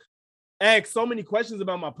nigga asked so many questions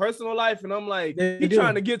about my personal life, and I'm like, he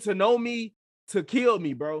trying to get to know me to kill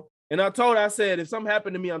me, bro. And I told her, I said, if something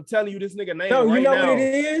happened to me, I'm telling you this nigga name right now. You know what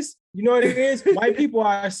it is? You know what it is? White people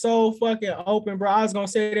are so fucking open, bro. I was gonna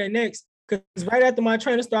say that next, because right after my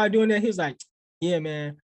trainer started doing that, he was like, yeah,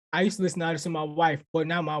 man, I used to listen to my wife, but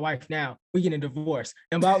now my wife now, we getting a divorce.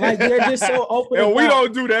 And about like they're just so open. And we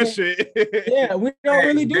don't do that shit. Yeah, we don't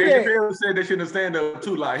really do that. Chappelle said they shouldn't stand up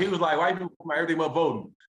too. Like, he was like, white people everything but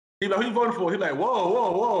voting. He like, who you voting for? He like,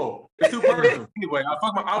 whoa. It's too personal. Anyway, I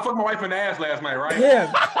fucked my wife in the ass last night, right?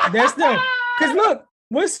 Yeah, that's them. Because look,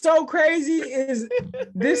 what's so crazy is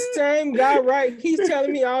this same guy, right? He's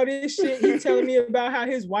telling me all this shit. He's telling me about how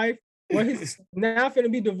his wife, his now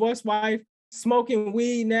finna be divorced wife, smoking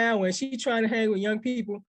weed now, and she trying to hang with young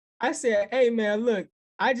people. I said, hey man, look,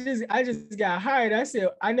 I just got hired. I said,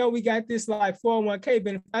 I know we got this like 401k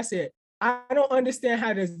benefit. I said, I don't understand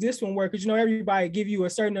how does this one work, because you know everybody give you a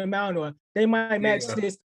certain amount or they might match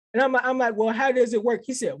this. And I'm like, well, how does it work?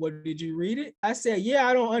 He said, well, did you read it? I said, yeah,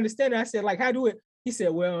 I don't understand it. I said, like, how do it? He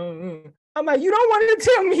said, well, I'm like, you don't want to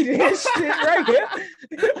tell me this shit right here,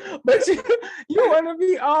 but you want to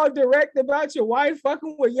be all direct about your wife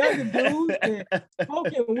fucking with younger dudes and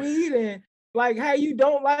smoking weed and like how you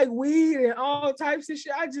don't like weed and all types of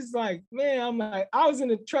shit. I just like, man, I'm like, I was in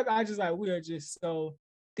the truck. I just like, we are just so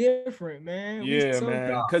different, man. Yeah, so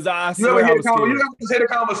man. Because I you ever hear the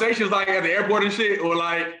conversations like at the airport and shit, or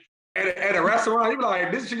like at a restaurant? You be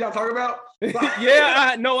like, this is shit y'all talk about?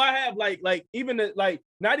 Yeah, I have like even like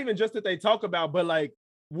not even just that they talk about, but like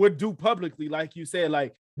would do publicly, like you said,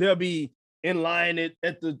 like they'll be in line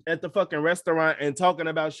at the fucking restaurant and talking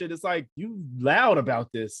about shit. It's like, you loud about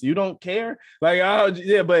this, you don't care. Like,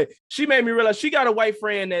 yeah, but she made me realize she got a white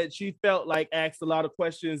friend that she felt like asked a lot of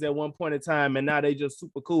questions at one point in time, and now they just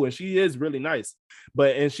super cool, and she is really nice.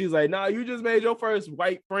 And she's like, nah, you just made your first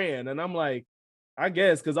white friend, and I'm like, I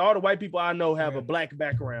guess because all the white people I know have a black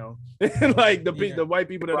background, like the white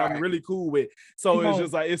people that I'm really cool with. So it's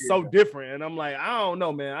just like it's so different, and I'm like, I don't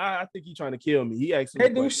know, man. I think he's trying to kill me. He actually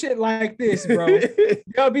they do shit like this, bro.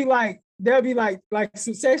 they'll be like,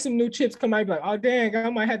 say some new chips come out, be like, oh dang, I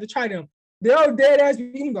might have to try them. They'll dead ass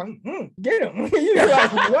be like, get them. You're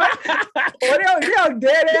like, what? Or they'll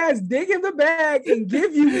dead ass dig in the bag and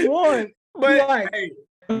give you one. But like, hey,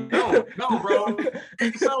 no, bro.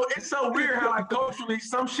 It's so weird how like culturally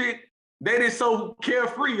some shit that is so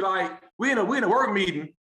carefree. Like we in a work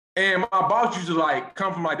meeting, and my boss used to like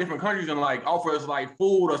come from like different countries and like offer us like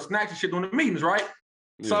food or snacks and shit during the meetings, right?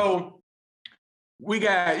 Yeah. So we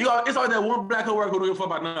got it's always that one black coworker who don't give a fuck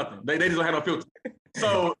about nothing. They just don't have no filter.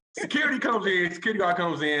 So security guard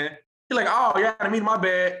comes in. He's like, oh yeah, I mean my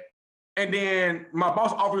bad. And then my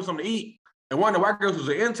boss offered him something to eat. And one of the white girls who was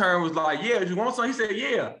an intern was like, yeah, you want something? He said,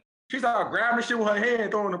 yeah. She started grabbing the shit with her hand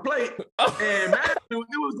and throwing the plate. And man, it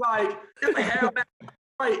was like half that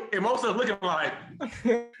plate. And most of us looking like,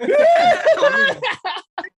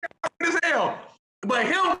 as hell. But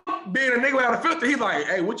him being a nigga without a filter, he's like,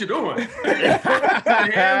 hey, what you doing? Hands like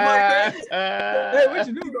that. Hey, what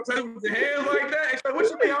you doing? With your hands like that? He's like, what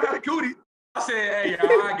you mean? I don't have a cootie. I said, hey,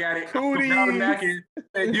 y'all, I got it. Cooties.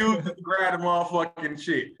 And you grab the motherfucking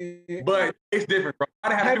shit. But it's different, bro. I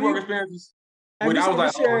didn't have two work experiences. When I was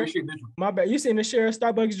like, oh, this shit different. My bad. You seen the share a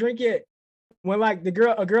Starbucks drink yet? When like a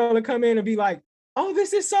girl will come in and be like, oh,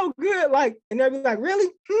 this is so good. Like, and they'll be like,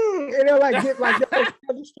 really? And they'll like get like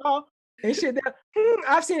the straw and shit.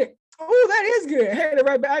 I've seen it. Oh, that is good. Hand it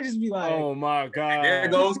right back. I just be like, oh my God. There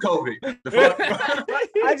goes COVID. The fuck?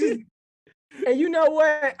 And you know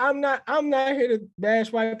what? I'm not here to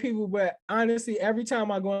bash white people, but honestly, every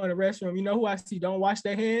time I go in the restroom, you know who I see don't wash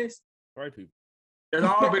their hands? White people. There's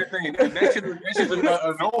always been a thing. That shit's a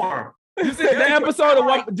norm. You see the episode of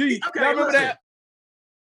what? Do you remember that?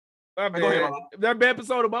 That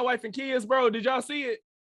episode of My Wife and Kids, bro. Did y'all see it?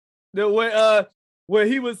 Where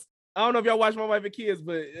he was. I don't know if y'all watched My Wife and Kids,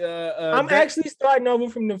 but I'm actually starting over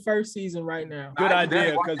from the first season right now. Good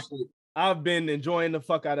idea, because I've been enjoying the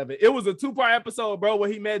fuck out of it. It was a 2-part episode, bro, where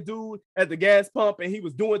he met dude at the gas pump and he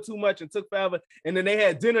was doing too much and took forever. And then they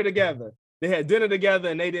had dinner together. And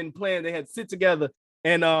they didn't plan. They had to sit together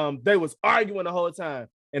and they was arguing the whole time.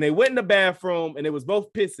 And they went in the bathroom and they was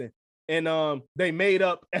both pissing. And they made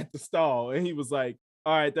up at the stall. And he was like,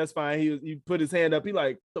 all right, that's fine. He put his hand up. He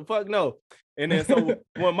like, the fuck no. And then so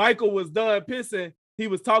when Michael was done pissing, he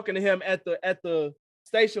was talking to him at the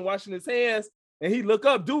station washing his hands. And he look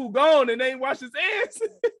up, dude gone, and they ain't wash his hands.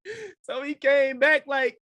 So he came back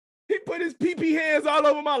like, he put his pee-pee hands all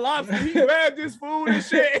over my lobster. He grabbed his food and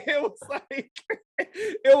shit. It was like,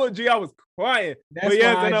 I was crying. That's but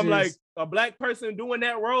yes, and I'm like, a black person doing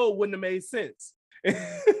that role wouldn't have made sense.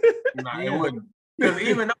 Nah, it wouldn't. Because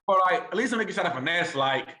even though, like, at least when niggas try to finesse,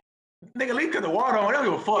 like, nigga, at least cut the water on. They don't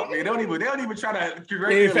give a fuck, man. They don't even try to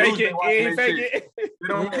fake it. They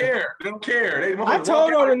don't care. They don't care. I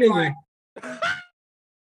told on a nigga.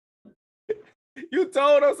 You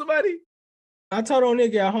told on somebody? I told on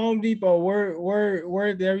nigga at Home Depot,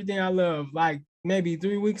 word everything I love. Like maybe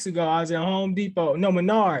 3 weeks ago, I was at Home Depot,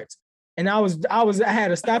 Menards. And I had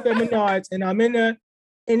to stop at Menards and I'm in there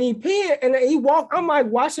and he peed and he walked. I'm like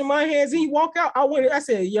washing my hands and he walked out. I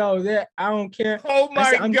said, yo, that I don't care. Oh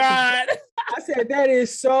my God. I said, that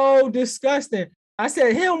is so disgusting. I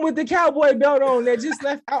said, him with the cowboy belt on that just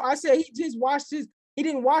left out. I said, he didn't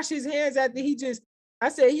wash his hands after I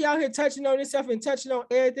said, he out here touching on himself and touching on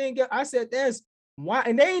everything. I said, that's why.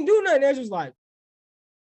 And they ain't do nothing. They're just like,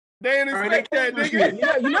 they ain't expect that,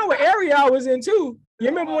 nigga. You know what area I was in too? You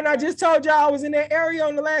remember when I just told y'all I was in that area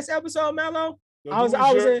on the last episode, Mello? I was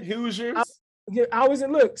in Hoosiers. I was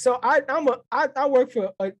in, look, so I work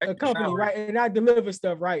for a company, right? And I deliver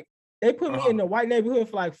stuff, right? They put me in the white neighborhood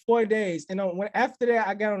for like 4 days. And after that,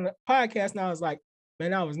 I got on the podcast and I was like,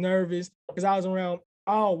 man, I was nervous because I was around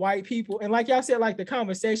all white people. And like y'all said, like the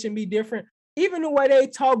conversation be different. Even the way they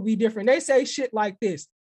talk be different. They say shit like this.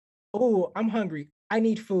 Oh, I'm hungry. I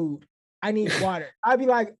need food. I need water. I'd be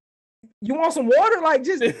like, you want some water? Like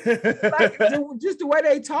just the way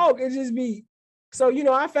they talk, it just be. So,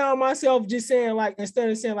 I found myself just saying like, instead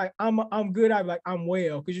of saying like, I'm good, I'd be like, I'm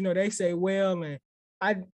well. Cause they say well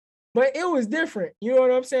but it was different. You know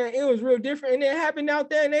what I'm saying? It was real different. And it happened out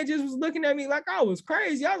there and they just was looking at me like I was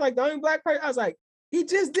crazy. I was like the only black person. I was like, he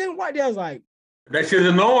just didn't watch that. I was like, that shit's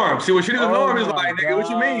a norm. See, what shit is a norm is like, nigga, what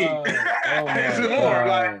you mean? It's a norm.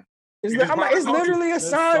 Like, it's literally a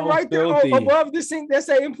sign so right there above the sink that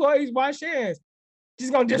say employees wash hands. She's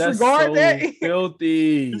gonna disregard that.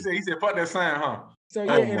 Filthy. He said, fuck that sign, huh? So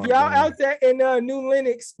yeah, if y'all out there in New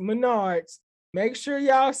Lenox, Menards, make sure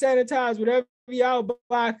y'all sanitize whatever y'all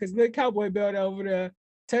buy, because little cowboy belt over there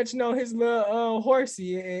touching on his little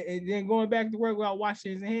horsey and then going back to work without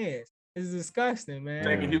washing his hands. It's disgusting, man.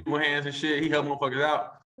 Taking human hands and shit. He helped motherfuckers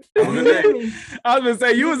out. I was gonna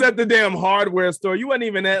say you was at the damn hardware store. You wasn't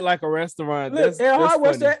even at like a restaurant. Look,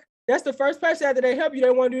 that's the first place after they help you. They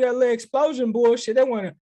want to do that little explosion bullshit. They want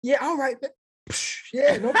to, yeah, all right,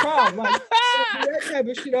 yeah, no problem. Like that type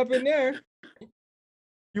of shit up in there.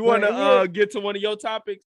 You want to get to one of your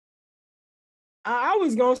topics? I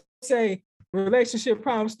was gonna say relationship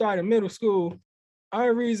problems start in middle school.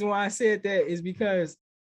 Only reason why I said that is because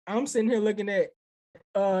I'm sitting here looking at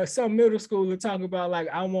some middle schooler talk about like,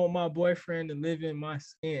 I want my boyfriend to live in my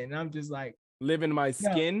skin. And I'm just like, live in my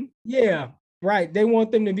skin? Yeah, right. They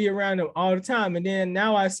want them to be around them all the time. And then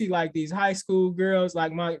now I see like these high school girls,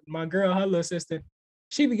 like my girl, her little sister,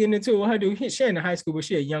 she be getting into her dude. She ain't in high school, but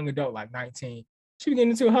she a young adult, like 19. She be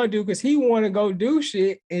getting into her dude because he want to go do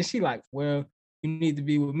shit. And she like, well, you need to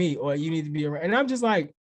be with me or you need to be around. And I'm just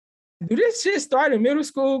like, do this shit start in middle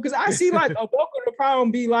school? Because I see like a bulk of the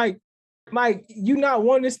problem be like you not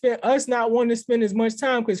wanting to spend, us not wanting to spend as much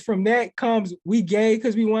time, because from that comes we gay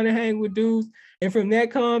because we want to hang with dudes. And from that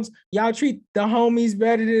comes y'all treat the homies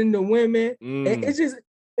better than the women. It's just,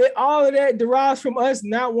 all of that derives from us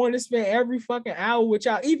not wanting to spend every fucking hour with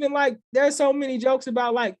y'all. Even like there's so many jokes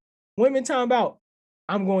about like women talking about,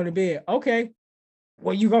 I'm going to bed. Okay.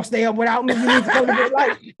 Well, you gonna stay up without me? You need to come to bed.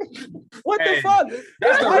 Like, what the fuck?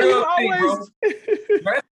 That's the real thing, bro.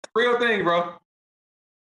 That's the real thing, bro.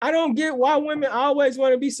 I don't get why women always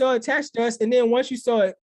want to be so attached to us. And then once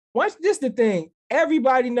this the thing,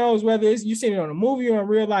 everybody knows, whether it's you seen it on a movie or in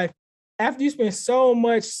real life, after you spend so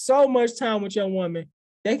much time with your woman,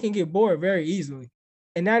 they can get bored very easily.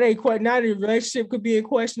 And now the relationship could be in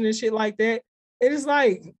question and shit like that. It is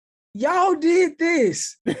like, y'all did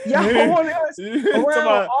this. Y'all wanted us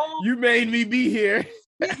around you made me be here.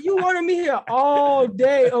 You wanted me here all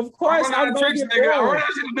day. Of course, I'm gonna get bored.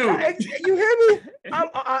 You hear me?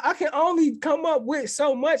 I can only come up with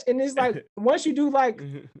so much, and it's like once you do like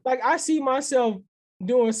I see myself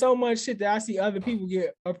doing so much shit that I see other people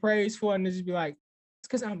get appraised for, and they just be like, it's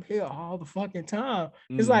because I'm here all the fucking time.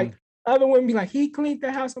 It's like other women be like, he cleaned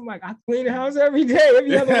the house. I'm like, I clean the house every day.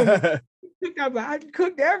 Every other woman, I'm like, I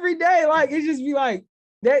cooked every day. Like it just be like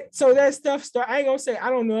that. So that stuff start. I ain't gonna say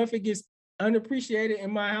I don't know if it gets unappreciated in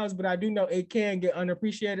my house, but I do know it can get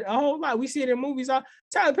unappreciated a whole lot. We see it in movies.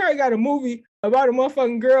 Tyler Perry got a movie about a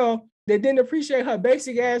motherfucking girl that didn't appreciate her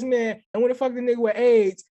basic ass man and went to fuck the nigga with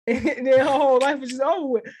AIDS, and then her whole life was just over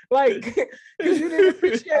with. Like, because you didn't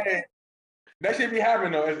appreciate it. That shit be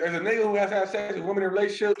happening though. As a nigga who has to have sex with women in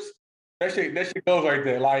relationships, that shit goes right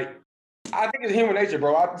there. Like, I think it's human nature,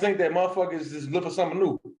 bro. I think that motherfuckers just look for something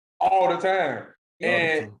new all the time.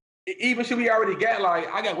 And even shit we already got, like,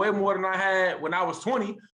 I got way more than I had when I was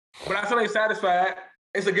 20, but I still ain't satisfied.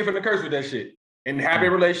 It's a gift and a curse with that shit. In happy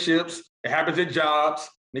relationships, it happens in jobs,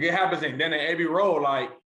 nigga, it happens in every role.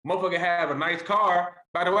 Like, motherfucker have a nice car.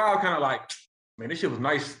 By the way, I was kind of like, man, this shit was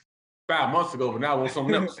nice 5 months ago, but now I want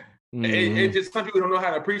something else. It just, some people don't know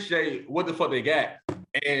how to appreciate what the fuck they got,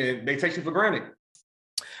 and they take you for granted.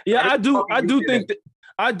 Yeah,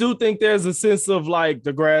 I do think there's a sense of like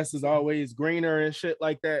the grass is always greener and shit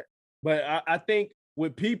like that. But I think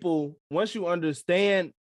with people, once you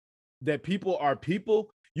understand that people are people,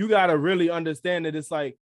 you gotta really understand that it's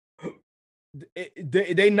like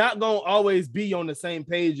they not gonna always be on the same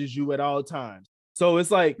page as you at all times. So it's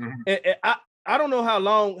like I don't know how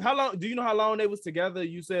long do you know how long they was together?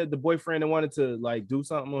 You said the boyfriend wanted to like do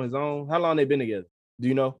something on his own. How long they been together? Do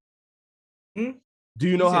you know? Do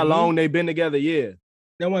you know how long they been together? Yeah.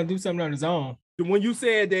 They want to do something on his own. When you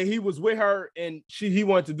said that he was with her and he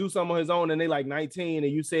wanted to do something on his own and they like 19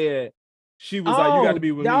 and you said she was like, you got to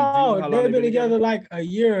be with me. No, they've been together like a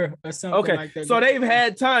year or something like that. So they've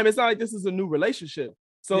had time. It's not like this is a new relationship.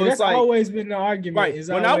 So yeah, it's that's like always been the argument. Right.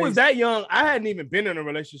 When I was that young, I hadn't even been in a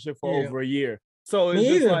relationship for over a year. So it's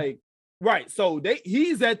just like, right. So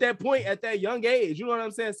he's at that point at that young age. You know what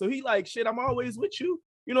I'm saying? So he like, shit, I'm always with you.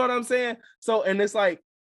 You know what I'm saying? So, and it's like,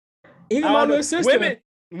 even my little sister,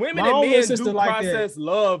 women and men do process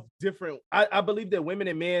love different. I believe that women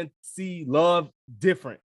and men see love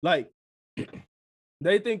different. Like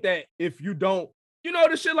they think that if you don't, you know,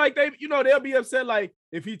 the shit like they'll be upset. Like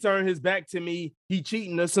if he turned his back to me, he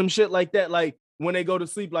cheating or some shit like that. Like when they go to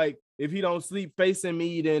sleep, like if he don't sleep facing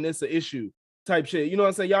me, then it's an issue type shit. You know what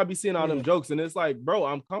I'm saying? Y'all be seeing all them jokes and it's like, bro,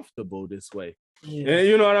 I'm comfortable this way. Yeah. And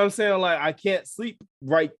you know what I'm saying? Like, I can't sleep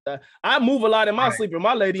right. I move a lot in my sleep, and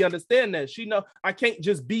my lady understand that. She know I can't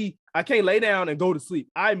lay down and go to sleep.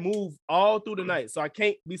 I move all through the night, so I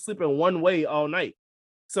can't be sleeping one way all night.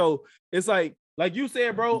 So it's like you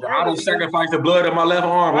said, bro. I don't sacrifice the blood of my left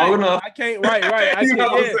arm long enough. I can't. Right. I You know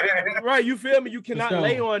what I'm can't. saying? Right. You feel me? You cannot sure.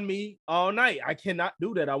 lay on me all night. I cannot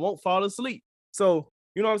do that. I won't fall asleep. So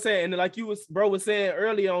you know what I'm saying? And like bro was saying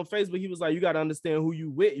earlier on Facebook, he was like, you got to understand who you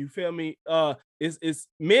with. You feel me? It's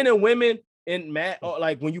men and women in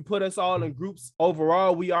like when you put us all in groups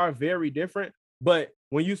overall, we are very different. But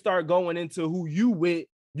when you start going into who you with,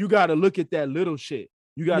 you got to look at that little shit.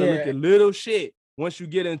 You got to look at little shit once you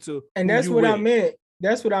get into. And that's what I meant.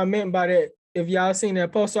 That's what I meant by that. If y'all seen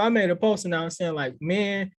that post, so I made a post and I was saying like,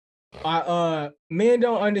 men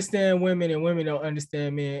don't understand women and women don't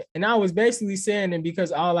understand men. And I was basically saying it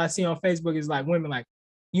because all I see on Facebook is like women like,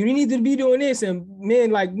 you need to be doing this, and men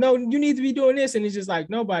like, no, you need to be doing this, and it's just like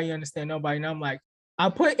nobody understand nobody. And I'm like, I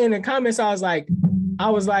put in the comments, I was like,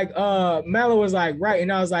 Mallow was like, right, and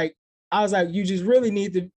I was like, you just really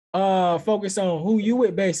need to focus on who you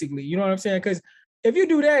with, basically. You know what I'm saying? Because if you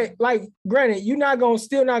do that, like, granted, you're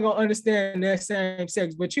still not gonna understand that same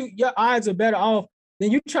sex, but your odds are better off than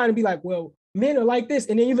you trying to be like, well, men are like this,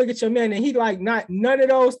 and then you look at your man and he like none of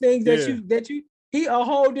those things he a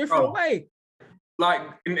whole different way. Like,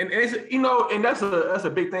 and it's, and that's a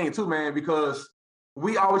big thing too, man, because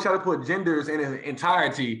we always try to put genders in its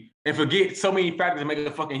entirety and forget so many factors that make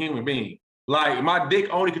a fucking human being. Like, my dick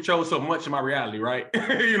only controls so much of my reality, right? So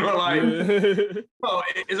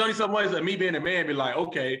it's only so much that me being a man be like,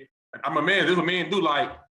 okay, I'm a man, this is what men do.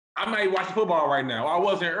 Like, I might watch football right now. I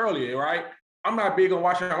wasn't earlier, right? I'm not big on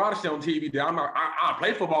watching a lot of shit on TV. I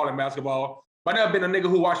play football and basketball, but I've never been a nigga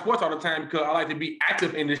who watch sports all the time because I like to be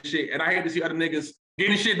active in this shit, and I hate to see other niggas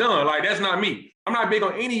getting shit done. Like, that's not me. I'm not big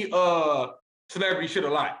on any celebrity shit a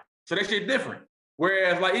lot. So that shit different.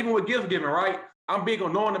 Whereas, like, even with gift giving, right? I'm big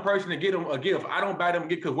on knowing the person and get them a gift. I don't buy them a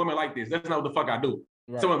gift because women like this. That's not what the fuck I do.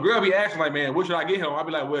 Right. So when girl be asking like, man, what should I get him? I'll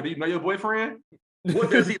be like, well, do you know your boyfriend?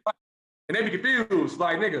 What does he like? And they be confused.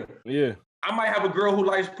 Like, nigga, I might have a girl who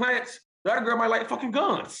likes plants. The other girl might like fucking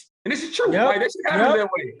guns. And this is true. Like, that shit happens that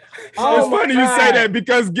way. So it's funny you say that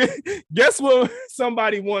because guess what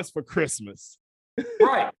somebody wants for Christmas?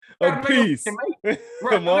 Right. A piece. Right.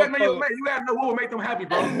 You gotta know what will make them happy,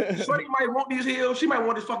 bro. Shorty might want these heels. She might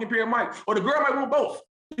want this fucking pair of mics. Or the girl might want both.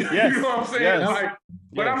 Yes. You know what I'm saying? Yes. Like,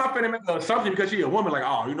 but I'm not finna make an assumption because she a woman. Like,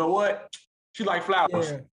 oh, you know what? She like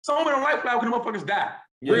flowers. Yeah. Some women don't like flowers because the motherfuckers die.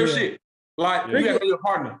 Real shit. Like, you gotta know your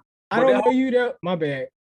partner. I don't know you that. My bad.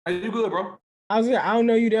 Are you good, bro? I don't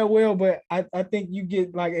know you that well, but I think you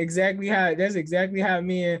get like exactly how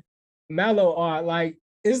me and Mallow are. Like,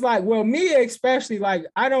 it's like, well, me especially, like,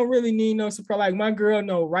 I don't really need no surprise. Like, my girl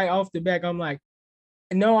know right off the back, I'm like,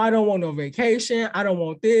 no, I don't want no vacation. I don't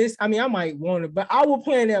want this. I mean, I might want it, but I will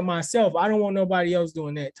plan that myself. I don't want nobody else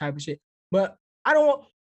doing that type of shit. But I don't want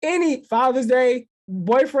any Father's Day,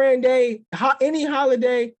 boyfriend day, any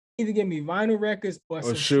holiday, either give me vinyl records or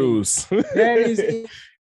some shoes. That is it.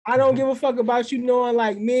 I don't give a fuck about you knowing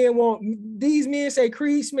like these men say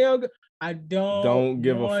Creed smell good. I don't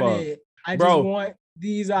give a fuck. It. I just want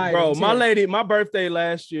these items. Bro, my birthday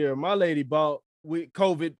last year, my lady bought with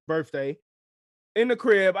COVID birthday in the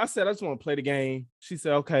crib. I said, I just want to play the game. She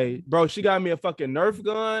said, okay. Bro, she got me a fucking Nerf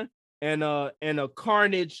gun and a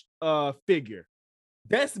Carnage figure.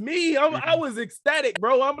 That's me. I was ecstatic,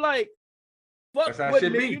 bro. I'm like, fuck what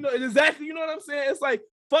nigga, you know exactly, you know what I'm saying? It's like,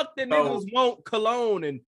 fuck that niggas want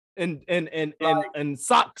cologne and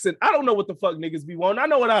socks, and I don't know what the fuck niggas be wanting. I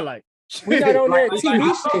know what I like. We not on that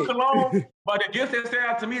TV shit. Cologne, but the gift that stand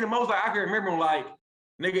out to me the most, like, I can remember, like,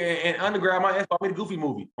 nigga, in undergrad, my ass bought me the Goofy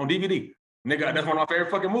movie on DVD. Nigga, that's one of my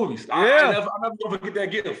favorite fucking movies. I never gonna forget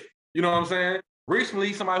that gift. You know what I'm saying?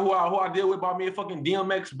 Recently, somebody who I deal with bought me a fucking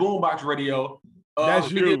DMX boombox radio.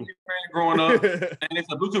 That's you. Growing up, and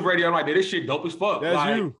it's a Bluetooth radio. I'm like, this shit dope as fuck. That's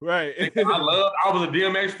like, you, right? I was a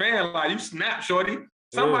DMX fan. Like, you snap, shorty.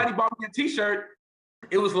 Somebody bought me a T-shirt.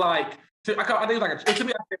 It was like, I think it was like to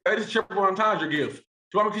me. This is triple entendre gift. She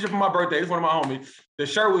bought me a T-shirt for my birthday. It's one of my homies. The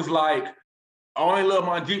shirt was like, I only love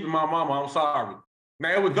my Jeep and my mama. I'm sorry.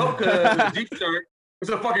 Now it was dope because it was a Jeep shirt.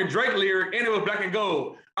 It's a fucking Drake lyric, and it was black and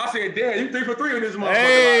gold. I said, damn, you 3 for 3 on this motherfucker.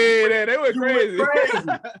 Hey, like, they were crazy.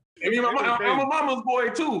 I mean, I'm a mama's boy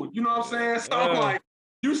too. You know what I'm saying? So I'm like,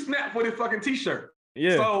 you snap for this fucking T-shirt.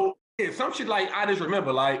 Yeah. So some shit like I just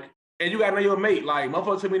remember, like, and you gotta know your mate. Like,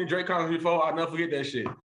 motherfucker took me to Drake concert before. I'll never forget that shit.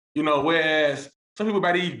 You know, whereas some people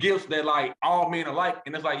buy these gifts that like all men alike,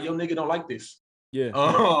 and it's like, yo, nigga don't like this. Yeah.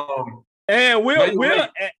 And we'll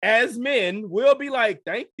as men, we'll be like,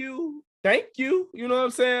 thank you. thank you. You know what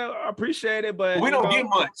I'm saying? I appreciate it, but we don't get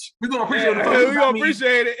much. We're gonna appreciate it. We're gonna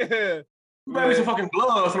appreciate it. You buy me some fucking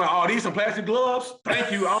gloves. I'm like, oh, these some plastic gloves.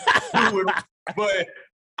 Thank you. I'll do with them. But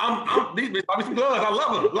these bitches buy me some gloves. I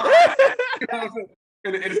love them. Like, you know what I'm saying?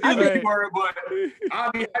 And excuse me, word, but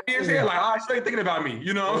I'll be happy as hell. Like, oh, she's thinking about me.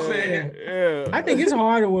 You know what I'm saying? Yeah. I think it's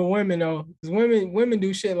harder with women though, because women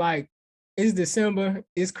do shit like, it's December,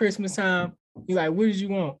 it's Christmas time. You like, what did you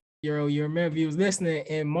want? You remember you was listening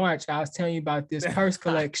in March. I was telling you about this purse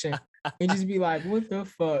collection. And just be like, what the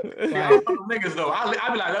fuck? Like, niggas though.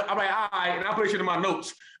 I'm like, all right, and I put shit in my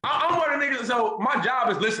notes. I'm one of the niggas, so my job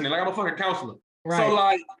is listening. Like I'm a fucking counselor. Right. So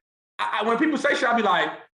like, when people say shit, I'll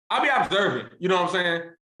be observant. You know what I'm saying?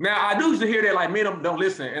 Now I do used to hear that like men don't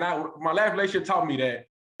listen, and my last relationship taught me that it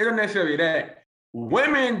isn't necessarily that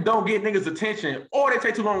women don't get niggas' attention, or they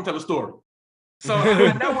take too long to tell a story. So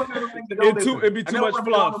I know it'd be too much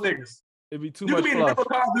fluff. It'd be too much fluff. You could be in the middle of a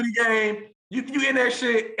Call of Duty game. You in that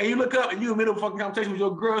shit, and you look up, and you in the middle of a fucking conversation with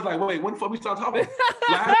your girls. Like, wait, when the fuck we start talking?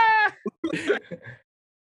 Like,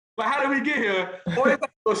 how did we get here? Or they tell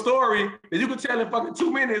you a story that you can tell in fucking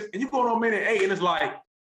 2 minutes, and you going on minute 8, and it's like,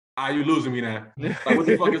 you losing me now. Like, what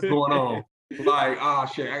the fuck is going on? Like,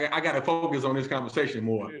 shit, I got to focus on this conversation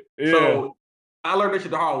more. Yeah. So I learned that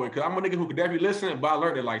shit the hard way, because I'm a nigga who could definitely listen, but I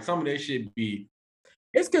learned that like some of that shit be.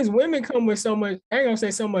 It's because women come with so much. I ain't gonna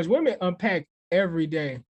say so much. Women unpack every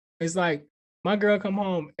day. It's like my girl come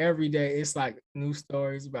home every day. It's like new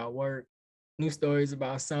stories about work, new stories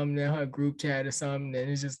about something in her group chat or something.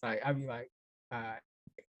 And it's just like I be like, I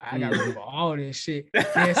gotta remember all this shit.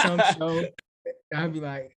 Then some show, I be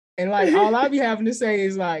like, and like all I be having to say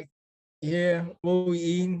is like, yeah, what we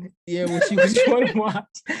eating? Yeah, what you want to watch?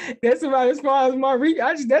 That's about as far as my reach.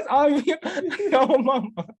 That's all be on my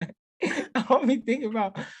mind. I don't be thinking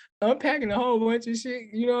about unpacking a whole bunch of shit.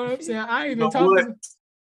 You know what I'm saying? I ain't even talking.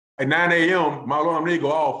 At 9 a.m., my alarm didn't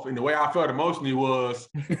go off, and the way I felt emotionally was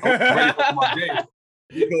ready for my day.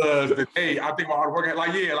 Because the day I think my hard work,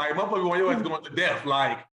 like motherfucker want your ass going to death.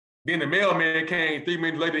 Like then the mailman came 3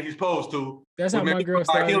 minutes later than he's supposed to. That's how my girl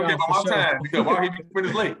started. He don't care about my time because why he be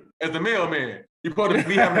minutes late as the mailman? You supposed to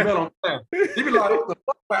be having the mail on time. You be like, what the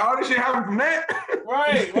fuck? Like all this shit happened from that?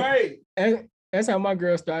 Right. And that's how my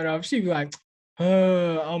girl started off. She be like,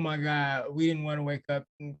 oh my God, we didn't want to wake up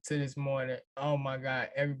to this morning. Oh my God,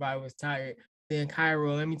 everybody was tired. Then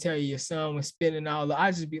Cairo, let me tell you, your son was spinning all.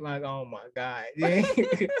 I just be like, oh my God. Then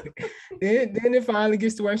it finally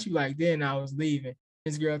gets to where she be like, then I was leaving.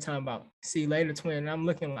 This girl talking about, see you later, twin. And I'm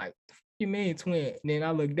looking like, what you mean, twin? And then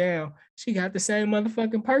I look down, she got the same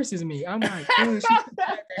motherfucking purse as me. I'm like, she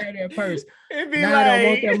had that purse. Now I don't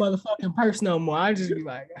want that motherfucking purse no more. I just be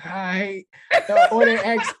like, all right. Or they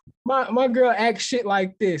ask, my girl acts shit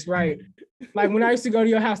like this, right? Like when I used to go to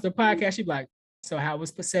your house, the podcast, she'd be like, so how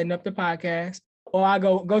was setting up the podcast? Or I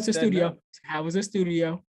go to the studio. How was the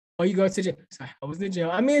studio? Or you go to the gym. So how was the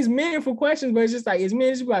gym? I mean, it's meaningful questions, but it's just like, it's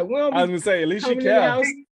meaningful. Like, well, I was gonna say, at least she cares.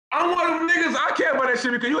 I'm one of them niggas. I care about that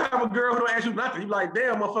shit because you have a girl who don't ask you nothing. You like,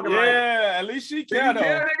 damn, motherfucker. Yeah, at least she care, though.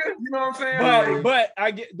 Nigga? You know what I'm saying? But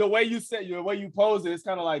I get the way you said, the way you pose it. It's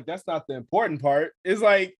kind of like that's not the important part. It's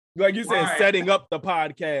like you said, setting up the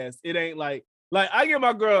podcast. It ain't like I give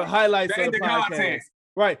my girl highlights of the podcast. Content.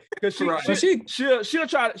 Right, because she'll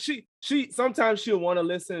try. She sometimes she'll want to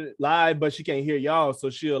listen live, but she can't hear y'all, so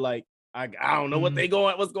she'll like I don't know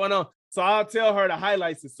what's going on. So I'll tell her the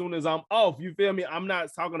highlights as soon as I'm off. You feel me? I'm not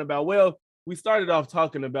talking about, well, we started off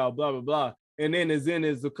talking about blah, blah, blah. And then as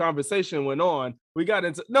the conversation went on, we got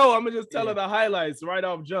into, no, I'm going to just tell her the highlights right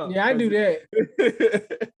off jump. Yeah, I do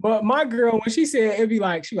that. But my girl, when she said, it'd be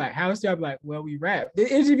like, how's y'all? Be like, well, we rap.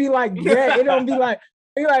 It should be like that. It don't be like,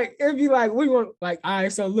 it'd be like, we want, like, all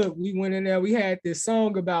right, so look, we went in there, we had this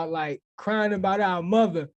song about like crying about our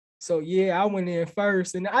mother. So yeah, I went in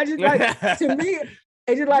first. And I just like, to me,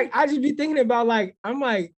 it's just like, I just be thinking about like, I'm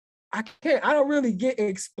like, I don't really get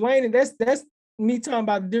explaining. That's me talking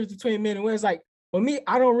about the difference between men and women. It's like, for me,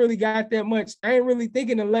 I don't really got that much. I ain't really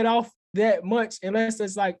thinking to let off that much unless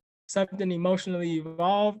it's like something emotionally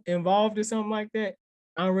involved or something like that.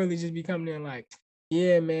 I don't really just be coming in like,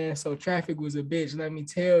 yeah, man, so traffic was a bitch. Let me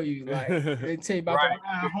tell you. Like, they tell you about the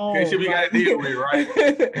ride home. That shit we got to deal with, right?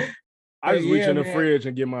 I just reach in the fridge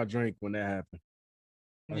and get my drink when that happened.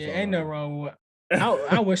 Yeah, ain't nothing wrong with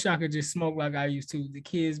I wish I could just smoke like I used to. The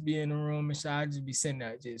kids be in the room and shit. I just be sitting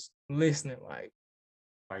there just listening like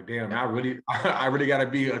damn, I really gotta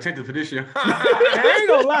be attentive to this shit. I ain't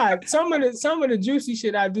gonna lie. Some of the juicy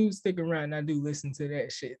shit I do stick around. I do listen to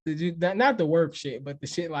that shit. Not the work shit, but the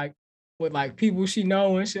shit like with like people she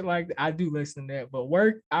know and shit like that. I do listen to that. But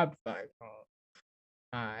work, I'm like, oh,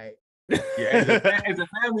 all right. as a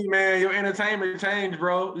family, man, your entertainment changed,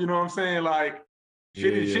 bro. You know what I'm saying? Like,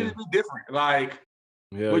 shit is be different. Like,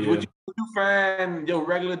 would you find your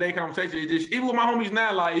regular day conversation? Even with my homies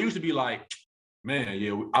now, like, it used to be like,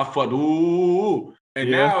 man, I fucked, ooh. And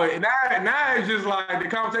now it's just like the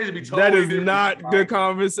conversation be totally That is different. not the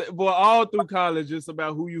conversation. Boy, all through college, it's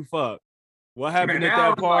about who you fuck. What happened at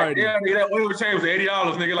that party? Like, that oil change was $80,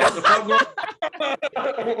 nigga. Like, what the fuck going?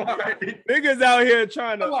 Niggas out here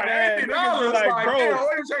trying to like, niggas be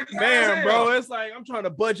like, bro, it's like I'm trying to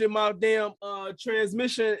budget my damn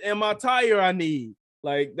transmission and my tire I need.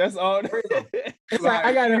 Like, that's all. It's like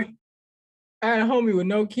I had a homie with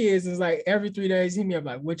no kids. It's like every 3 days he me up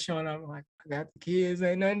like, what Sean? I'm like, I got the kids,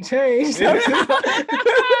 ain't nothing changed. That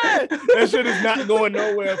shit is not going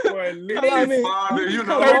nowhere for at least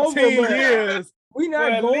 13 years. We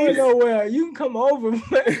not going nowhere. You can come over,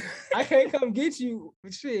 but I can't come get you.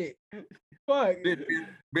 Shit. Fuck.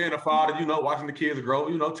 Being a father, watching the kids grow,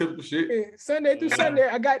 typical shit. Sunday through Sunday,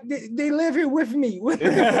 they live here with me. Bro,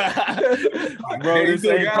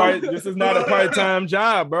 this is not a part-time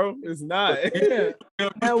job, bro. It's not. Yeah.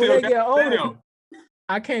 Now when they get older,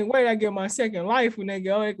 I can't wait. I get my second life when they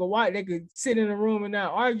go, they could sit in a room and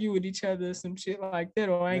not argue with each other or some shit like that,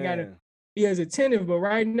 or I ain't gotta be as attentive. But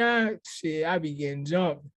right now, shit, I be getting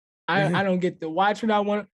jumped. I don't get to watch what I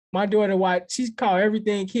want. My daughter watch. She's called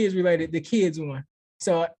everything kids related the kids one.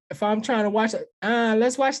 So if I'm trying to watch,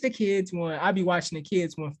 let's watch the kids one. I'll be watching the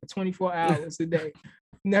kids one for 24 hours a day.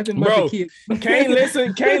 Nothing but the kids. Can't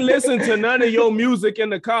listen to none of your music in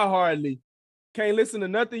the car hardly. Can't listen to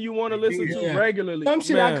nothing you want to listen to regularly. Some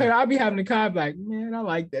shit I'll be having the car like, man, I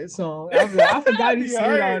like that song. I forgot he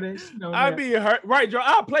said all this. I'd be hurt. Right, Joe.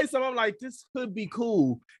 I'll play something. I'm like, this could be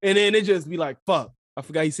cool. And then it just be like, fuck, I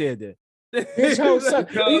forgot he said that.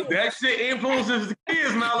 That shit influences the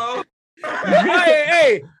kids, Mello.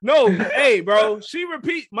 hey, bro. She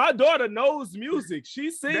repeat. My daughter knows music. She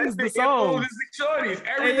sings the songs.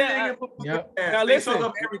 Everything. Now listen,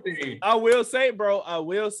 everything. I will say, bro. I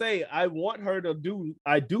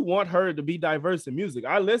do want her to be diverse in music.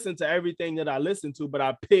 I listen to everything that I listen to, but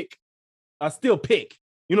I still pick.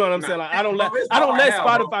 You know what I'm saying? Like, I don't let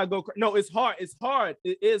Spotify go. No, it's hard.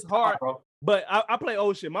 It is hard. But I play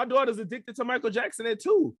old shit. My daughter's addicted to Michael Jackson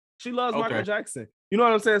too. She loves Michael Jackson. You know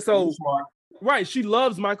what I'm saying? So, right, she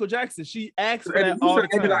loves Michael Jackson. She asks for that all the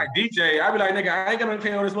time. Be like, DJ, I be like, nigga, I ain't gonna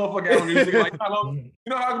pay on this motherfucker out music. Like, you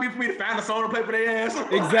know how it be for me to find a song to play for their ass?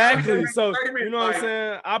 Exactly. So, you know what I'm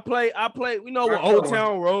saying? I play, when Old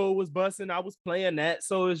Town Road was busting, I was playing that.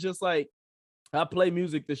 So it's just like, I play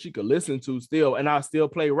music that she could listen to still, and I still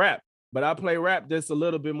play rap. But I play rap that's a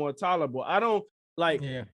little bit more tolerable. I don't,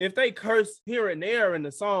 if they curse here and there in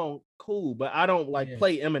the song, cool, but I don't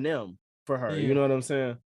play Eminem for her. You know what I'm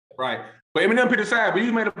saying? Right. But Eminem picked a side, but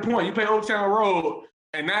you made a point. You play Old Town Road,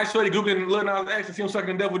 and now shorty Googling Lil Nas X and see him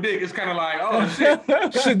sucking double dick. It's kind of like, oh shit.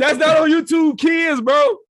 Shit, that's not on YouTube Kids,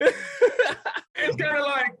 bro. It's kind of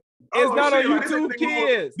like, it's not on YouTube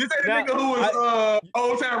Kids. This ain't the nigga who was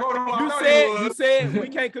Old Town Road. You said we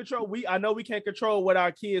can't control. I know we can't control what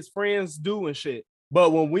our kids' friends do and shit.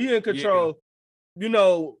 But when we in control,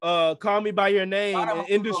 Call Me by Your Name and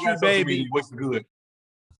Industry Baby. What's good?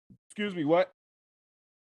 Excuse me, what?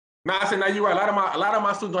 No, I said, now you're right. A lot of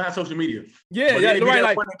my students don't have social media. Yeah, right.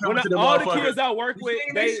 Like all the kids I work with,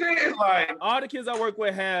 all the kids I work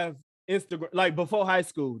with have Instagram. Like before high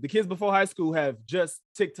school, the kids before high school have just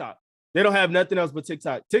TikTok. They don't have nothing else but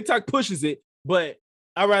TikTok. TikTok pushes it, but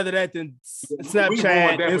I'd rather that than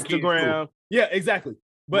Snapchat, Instagram. Yeah, exactly.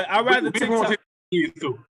 But I'd rather TikTok.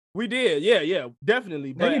 We did, yeah,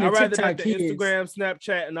 definitely. But I'd rather that than Instagram,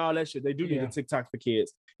 Snapchat, and all that shit. They do need a TikTok for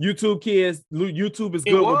kids. YouTube is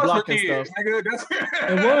good with blocking stuff.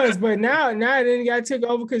 It was, but now it didn't got took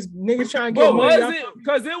over because niggas trying to get money. Was it?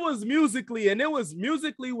 Because it was Musically, and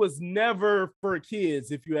Musically was never for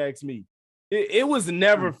kids, if you ask me. It was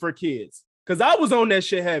never for kids. Because I was on that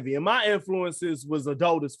shit heavy, and my influences was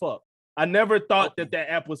adult as fuck. I never thought that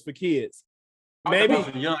app was for kids. Maybe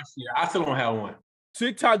young shit. I still don't have one.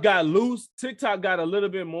 TikTok got loose. TikTok got a little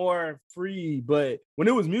bit more free, but when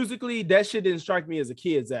it was Musically, that shit didn't strike me as a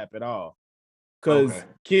kid's app at all. Because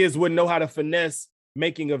kids wouldn't know how to finesse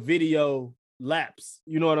making a video lapse.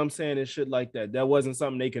 You know what I'm saying? And shit like that. That wasn't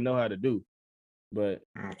something they can know how to do. But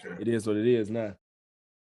it is what it is now.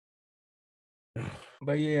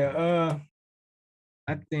 But yeah,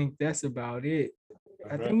 I think that's about it.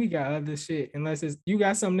 I think we got other shit. Unless you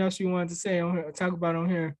got something else you wanted to say on here, talk about on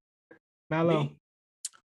here, Mallow.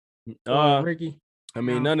 Rickey. I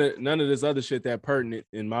mean, none of this other shit that pertinent,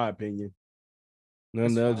 in my opinion. None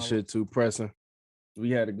of the other shit too pressing.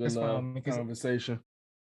 We had a good conversation.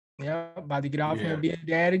 Yeah, about to get off here Yeah. and be a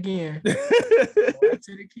dad again.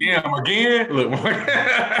 Damn, again? Look,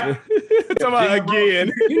 Talking about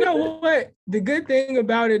again. You know what? The good thing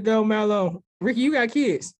about it though, Mallow, Ricky, you got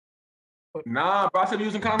kids. Nah, bro, I said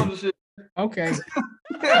using condoms and shit. Okay.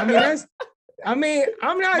 I'm not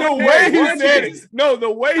The way he said it. No,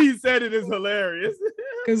 the way he said it is hilarious.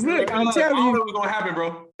 Because look, I'm telling you, I don't know what's gonna happen,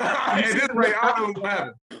 bro. At this rate, I don't know what's gonna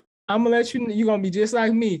happen. I'm gonna let you know you're gonna be just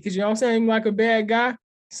like me, because you know what I'm saying, like a bad guy,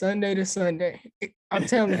 Sunday to Sunday. I'm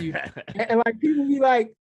telling you. And like people be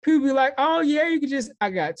like, oh yeah, you could just,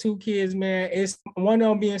 I got 2 kids, man. It's one of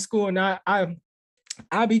them be in school and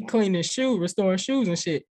I be cleaning shoes, restoring shoes and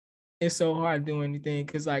shit. It's so hard to do anything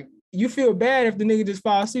because like you feel bad if the nigga just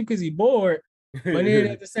falls asleep because he bored. But then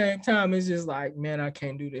at the same time, it's just like, man, I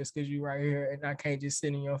can't do this because you right here and I can't just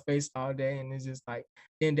sit in your face all day. And it's just like,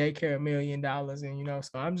 then they care $1 million and you know,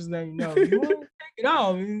 so I'm just letting you know, you want to take it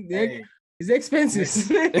off. It's expensive.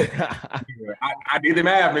 I did the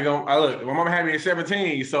math, nigga. Look, my mama had me at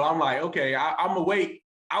 17, so I'm like, okay, I'm gonna wait.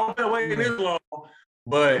 I won't wait this long,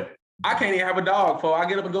 but I can't even have a dog before I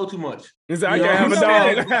get up and go too much. I can't have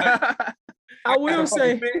a dog. I will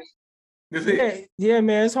say, yeah,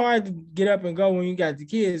 man, it's hard to get up and go when you got the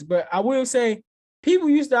kids. But I will say, people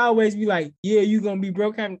used to always be like, yeah, you're going to be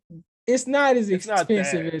broke. It's not as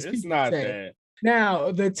expensive as people say.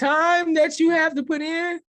 Now, the time that you have to put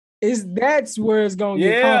in, that's where it's going to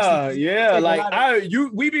get costly. Yeah, like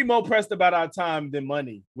we be more pressed about our time than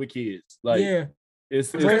money with kids. Like, yeah.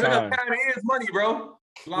 It's time. Time is money, bro.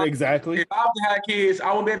 Like, exactly. If I was to have kids,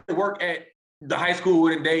 I wouldn't be able to work at the high school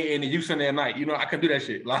in the day and the youth center at night. You know, I couldn't do that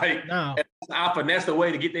shit. Like, no. I finesse the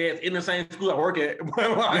way to get their ass in the same school I work at.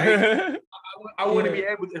 Like, I wouldn't be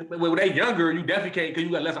able to. When they're younger, you definitely can't because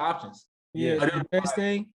you got less options. Yeah, the best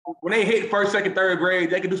thing. When they hit first, second, third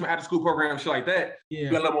grade, they can do some after school programs, shit like that. Yeah.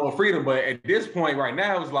 You got a little more freedom. But at this point right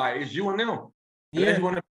now, it's like, it's you and them. Unless you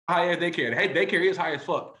want to high ass daycare. Hey, daycare is high as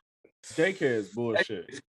fuck. Daycare is bullshit.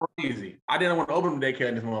 It's crazy. I didn't want to open the daycare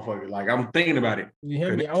in this motherfucker. Like, I'm thinking about it. You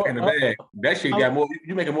hear me? That shit got more.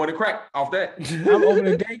 You making more than crack off that. I'm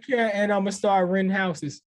opening daycare and I'm gonna start renting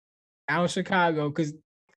houses out in Chicago because,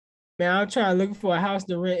 man, I'm trying to look for a house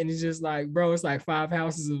to rent and it's just like, bro, it's like 5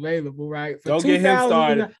 houses available, right? Don't get him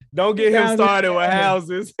started. Don't get him started with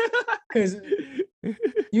houses. Because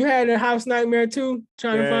you had a house nightmare too,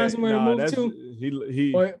 trying to find somewhere to move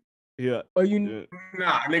to.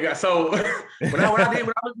 Nah, nigga. So when I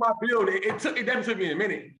looked my build, it definitely took me a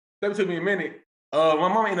minute. My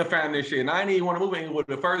mama ended up finding this shit, and I didn't even want to move in with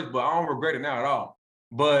it first, but I don't regret it now at all.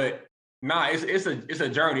 But nah, it's a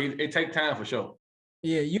journey. It takes time for sure.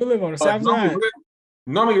 Yeah, you live on the south side.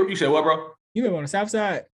 Normally, you said what, bro? You live on the south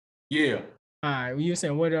side. Yeah. All right. Well, you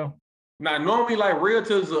saying what though? Now, normally, like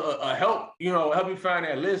realtors help you find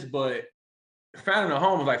that list, but finding a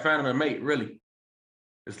home is like finding a mate, really.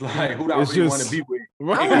 It's like, who do I really want to be with?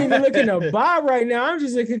 I wasn't even looking to buy right now. I'm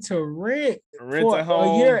just looking to rent for a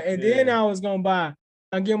home. A year. And then I was going to buy,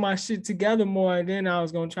 I'll get my shit together more. And then I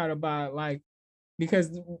was going to try to buy, like,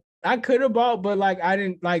 because I could have bought, but like, I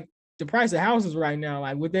didn't like the price of houses right now.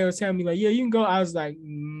 Like, what they were telling me, like, yeah, you can go. I was like,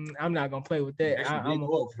 I'm not going to play with that.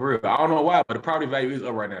 For real. I don't know why, but the property value is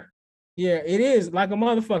up right now. Yeah, it is like a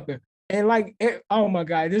motherfucker. And like, oh my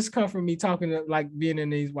God, this come from me talking to like being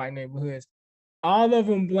in these white neighborhoods. All of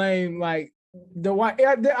them blame like the white.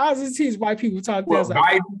 I was just teach white people talk. There's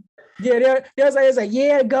like, there's like,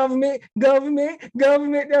 yeah, government.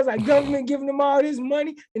 There's like government giving them all this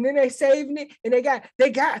money, and then they saving it, and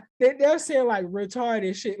they're saying like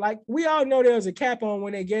retarded shit. Like we all know there was a cap on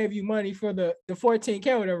when they gave you money for the 14K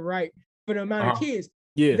or whatever, right? For the amount of kids.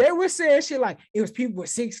 Yeah, they were saying shit like it was people with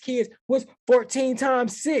 6 kids was 14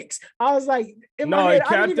 times 6. I was like, in my head, it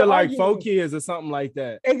capped to like 4 kids or something like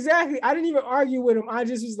that. Exactly. I didn't even argue with him. I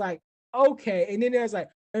just was like, okay. And then I was like,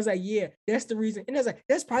 yeah, that's the reason. And I was like,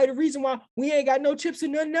 that's probably the reason why we ain't got no chips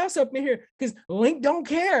and nothing else up in here. Because Link don't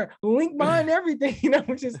care. Link buying everything. You know,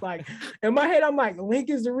 just like in my head, I'm like, Link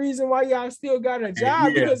is the reason why y'all still got a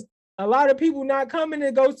job because a lot of people not coming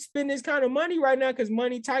to go spend this kind of money right now because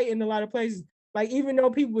money tight in a lot of places. Like, even though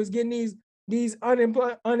people was getting these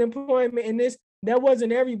unemployment and this, that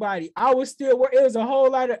wasn't everybody. I was still working. It was a whole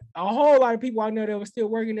lot of people I know that was still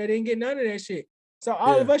working that didn't get none of that shit. So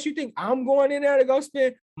all of us, you think I'm going in there to go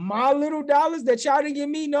spend my little dollars that y'all didn't give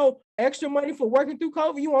me no extra money for working through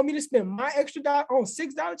COVID? You want me to spend my extra dollar on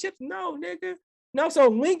 $6 chips? No, nigga. No, so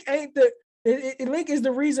Link ain't Link is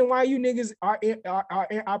the reason why you niggas are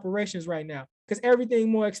in operations right now. Because everything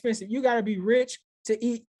more expensive. You gotta be rich to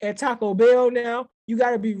eat at Taco Bell now. You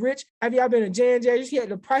gotta be rich. Have y'all been to J&J? You see at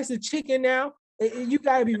the price of chicken now. You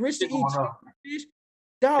gotta be rich to eat fish.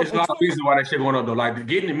 Dog, It's a lot of reasons why that shit going up though. Like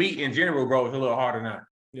getting the meat in general, bro, is a little harder now.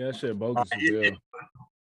 Yeah, that shit bogus as hell.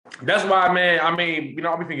 That's why, man. I mean, you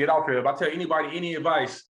know, we can get off here. If I tell anybody any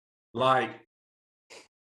advice, like,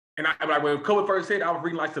 and I like when COVID first hit, I was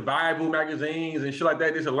reading like survival magazines and shit like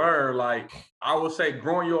that just to learn. Like, I would say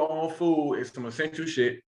growing your own food is some essential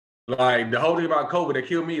shit. Like the whole thing about COVID that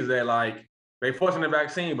killed me is that like they forcing the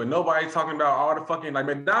vaccine, but nobody's talking about all the fucking like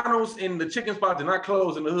McDonald's and the chicken spots did not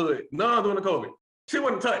close in the hood. None during the COVID. Shit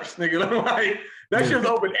wasn't touched, nigga. Like that shit was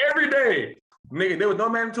open every day. Nigga, there was no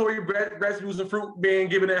mandatory breast juice and fruit being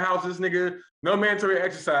given in houses, nigga. No mandatory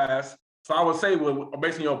exercise. So I would say,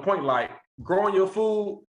 based on your point, like growing your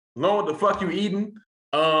food, knowing what the fuck you eating,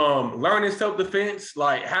 learning self-defense,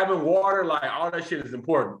 like having water, like all that shit is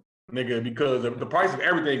important, nigga, because the price of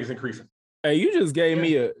everything is increasing. Hey, you just gave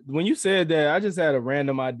me when you said that, I just had a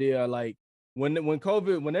random idea. Like when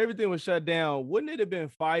COVID, when everything was shut down, wouldn't it have been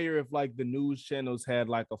fire if like the news channels had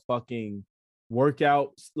like a fucking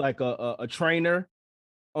workout, like a trainer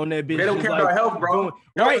on that bitch? They don't care about health, bro.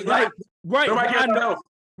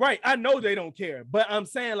 Right. I know they don't care, but I'm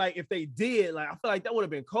saying like if they did, like I feel like that would have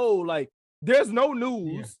been cold. Like there's no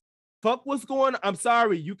news. Yeah. Fuck what's going on. I'm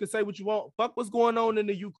sorry, you can say what you want. Fuck what's going on in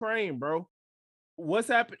the Ukraine, bro. What's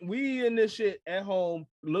happened? We in this shit at home,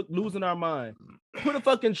 losing our mind. Put a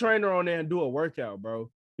fucking trainer on there and do a workout, bro.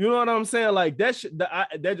 You know what I'm saying? Like that shit.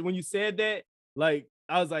 That when you said that, like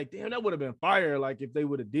I was like, damn, that would have been fire. Like if they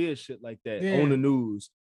would have did shit like that on the news.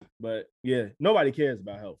 But yeah, nobody cares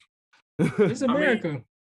about health. It's America.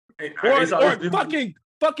 Or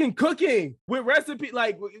fucking cooking with recipe,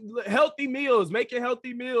 like healthy meals, making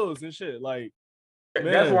healthy meals and shit. Like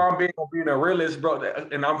that's why I'm being a realist, bro.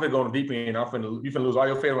 And I'm finna go on the deep end. You finna lose all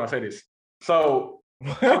your fans when I say this. So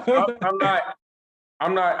I'm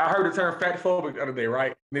not. I heard the term fat phobic the other day,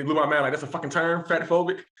 right? And it blew my mind. Like that's a fucking term, fat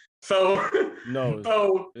phobic. So no,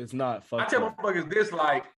 so it's not. I tell motherfuckers this,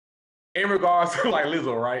 like in regards to like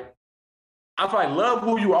Lizzo, right? I feel like love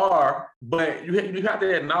who you are, but you have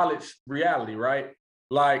to acknowledge reality, right?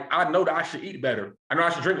 Like I know that I should eat better. I know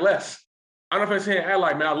I should drink less. I don't know if I'm saying,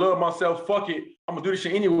 like, man, I love myself. Fuck it, I'm gonna do this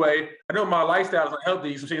shit anyway. I know my lifestyle is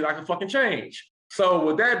unhealthy, some shit I can fucking change. So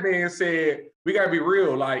with that being said, we gotta be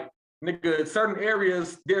real. Like, nigga, certain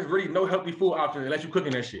areas there's really no healthy food options unless you're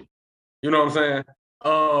cooking that shit. You know what I'm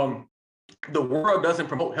saying? The world doesn't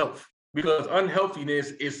promote health because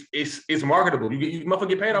unhealthiness is marketable. You motherfucker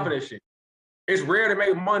get paid off of that shit. It's rare to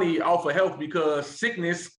make money off of health because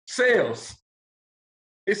sickness sells.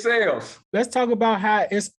 It sells. Let's talk about how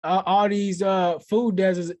it's all these food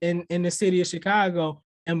deserts in the city of Chicago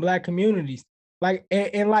and Black communities. Like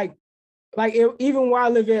and even where I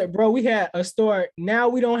live at, bro, we had a store. Now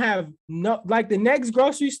we don't have like the next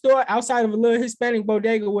grocery store outside of a little Hispanic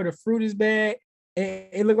bodega where the fruit is bad. And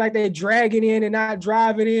it looked like they drag it in and not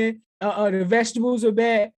drive it in. The vegetables are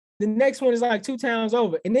bad. The next one is like 2 towns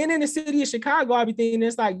over. And then in the city of Chicago, I be thinking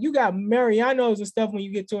it's like you got Mariano's and stuff when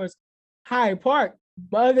you get towards Hyde Park.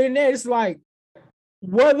 But other than that, it's like,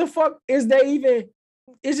 what the fuck is they even?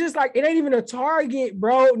 It's just like it ain't even a Target,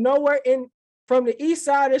 bro. Nowhere from the east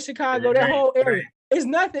side of Chicago, that whole area. It's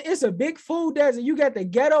nothing. It's a big food desert. You got the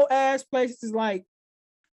ghetto ass places like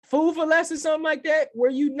Food for Less or something like that,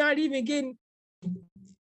 where you not even getting.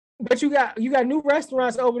 But you got new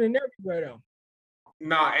restaurants opening everywhere though.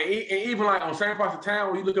 Nah, and even like on certain parts of town,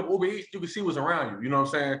 when you look up Uber Eats, you can see what's around you. You know what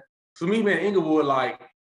I'm saying? So me being in Inglewood, like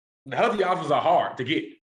the healthy options are hard to get.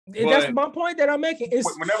 That's my point that I'm making.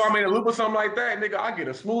 It's whenever I'm in a loop or something like that, nigga, I get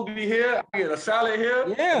a smoothie here, I get a salad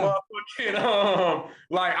here. Yeah.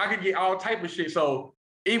 Like I could get all type of shit. So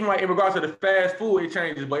even like in regards to the fast food, it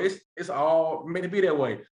changes, but it's all meant to be that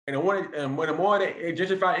way. And when the more that it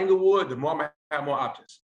gentrify Inglewood, the more I'm gonna have more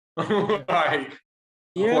options. Like,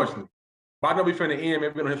 unfortunately. But I know we finna end.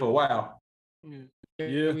 Maybe been on here for a while.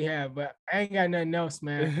 Yeah, we have, but I ain't got nothing else,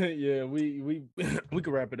 man. Yeah, we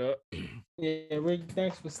can wrap it up. Yeah, Rick,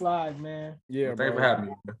 thanks for slides, man. Yeah, thanks for having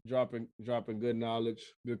me. Dropping good knowledge,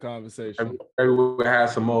 good conversation. Maybe we'll have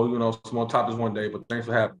some more, some more topics one day. But thanks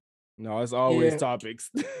for having me. No, it's always topics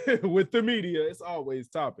with the media. It's always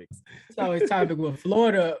topics. It's always topic with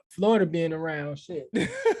Florida being around. Shit.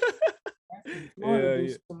 Florida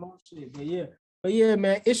do some more shit, But yeah,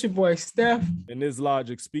 man, it's your boy Steph. And this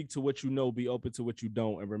Logix, speak to what you know, be open to what you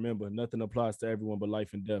don't. And remember, nothing applies to everyone but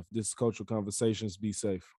life and death. This is Cultural Conversations. Be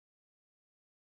safe.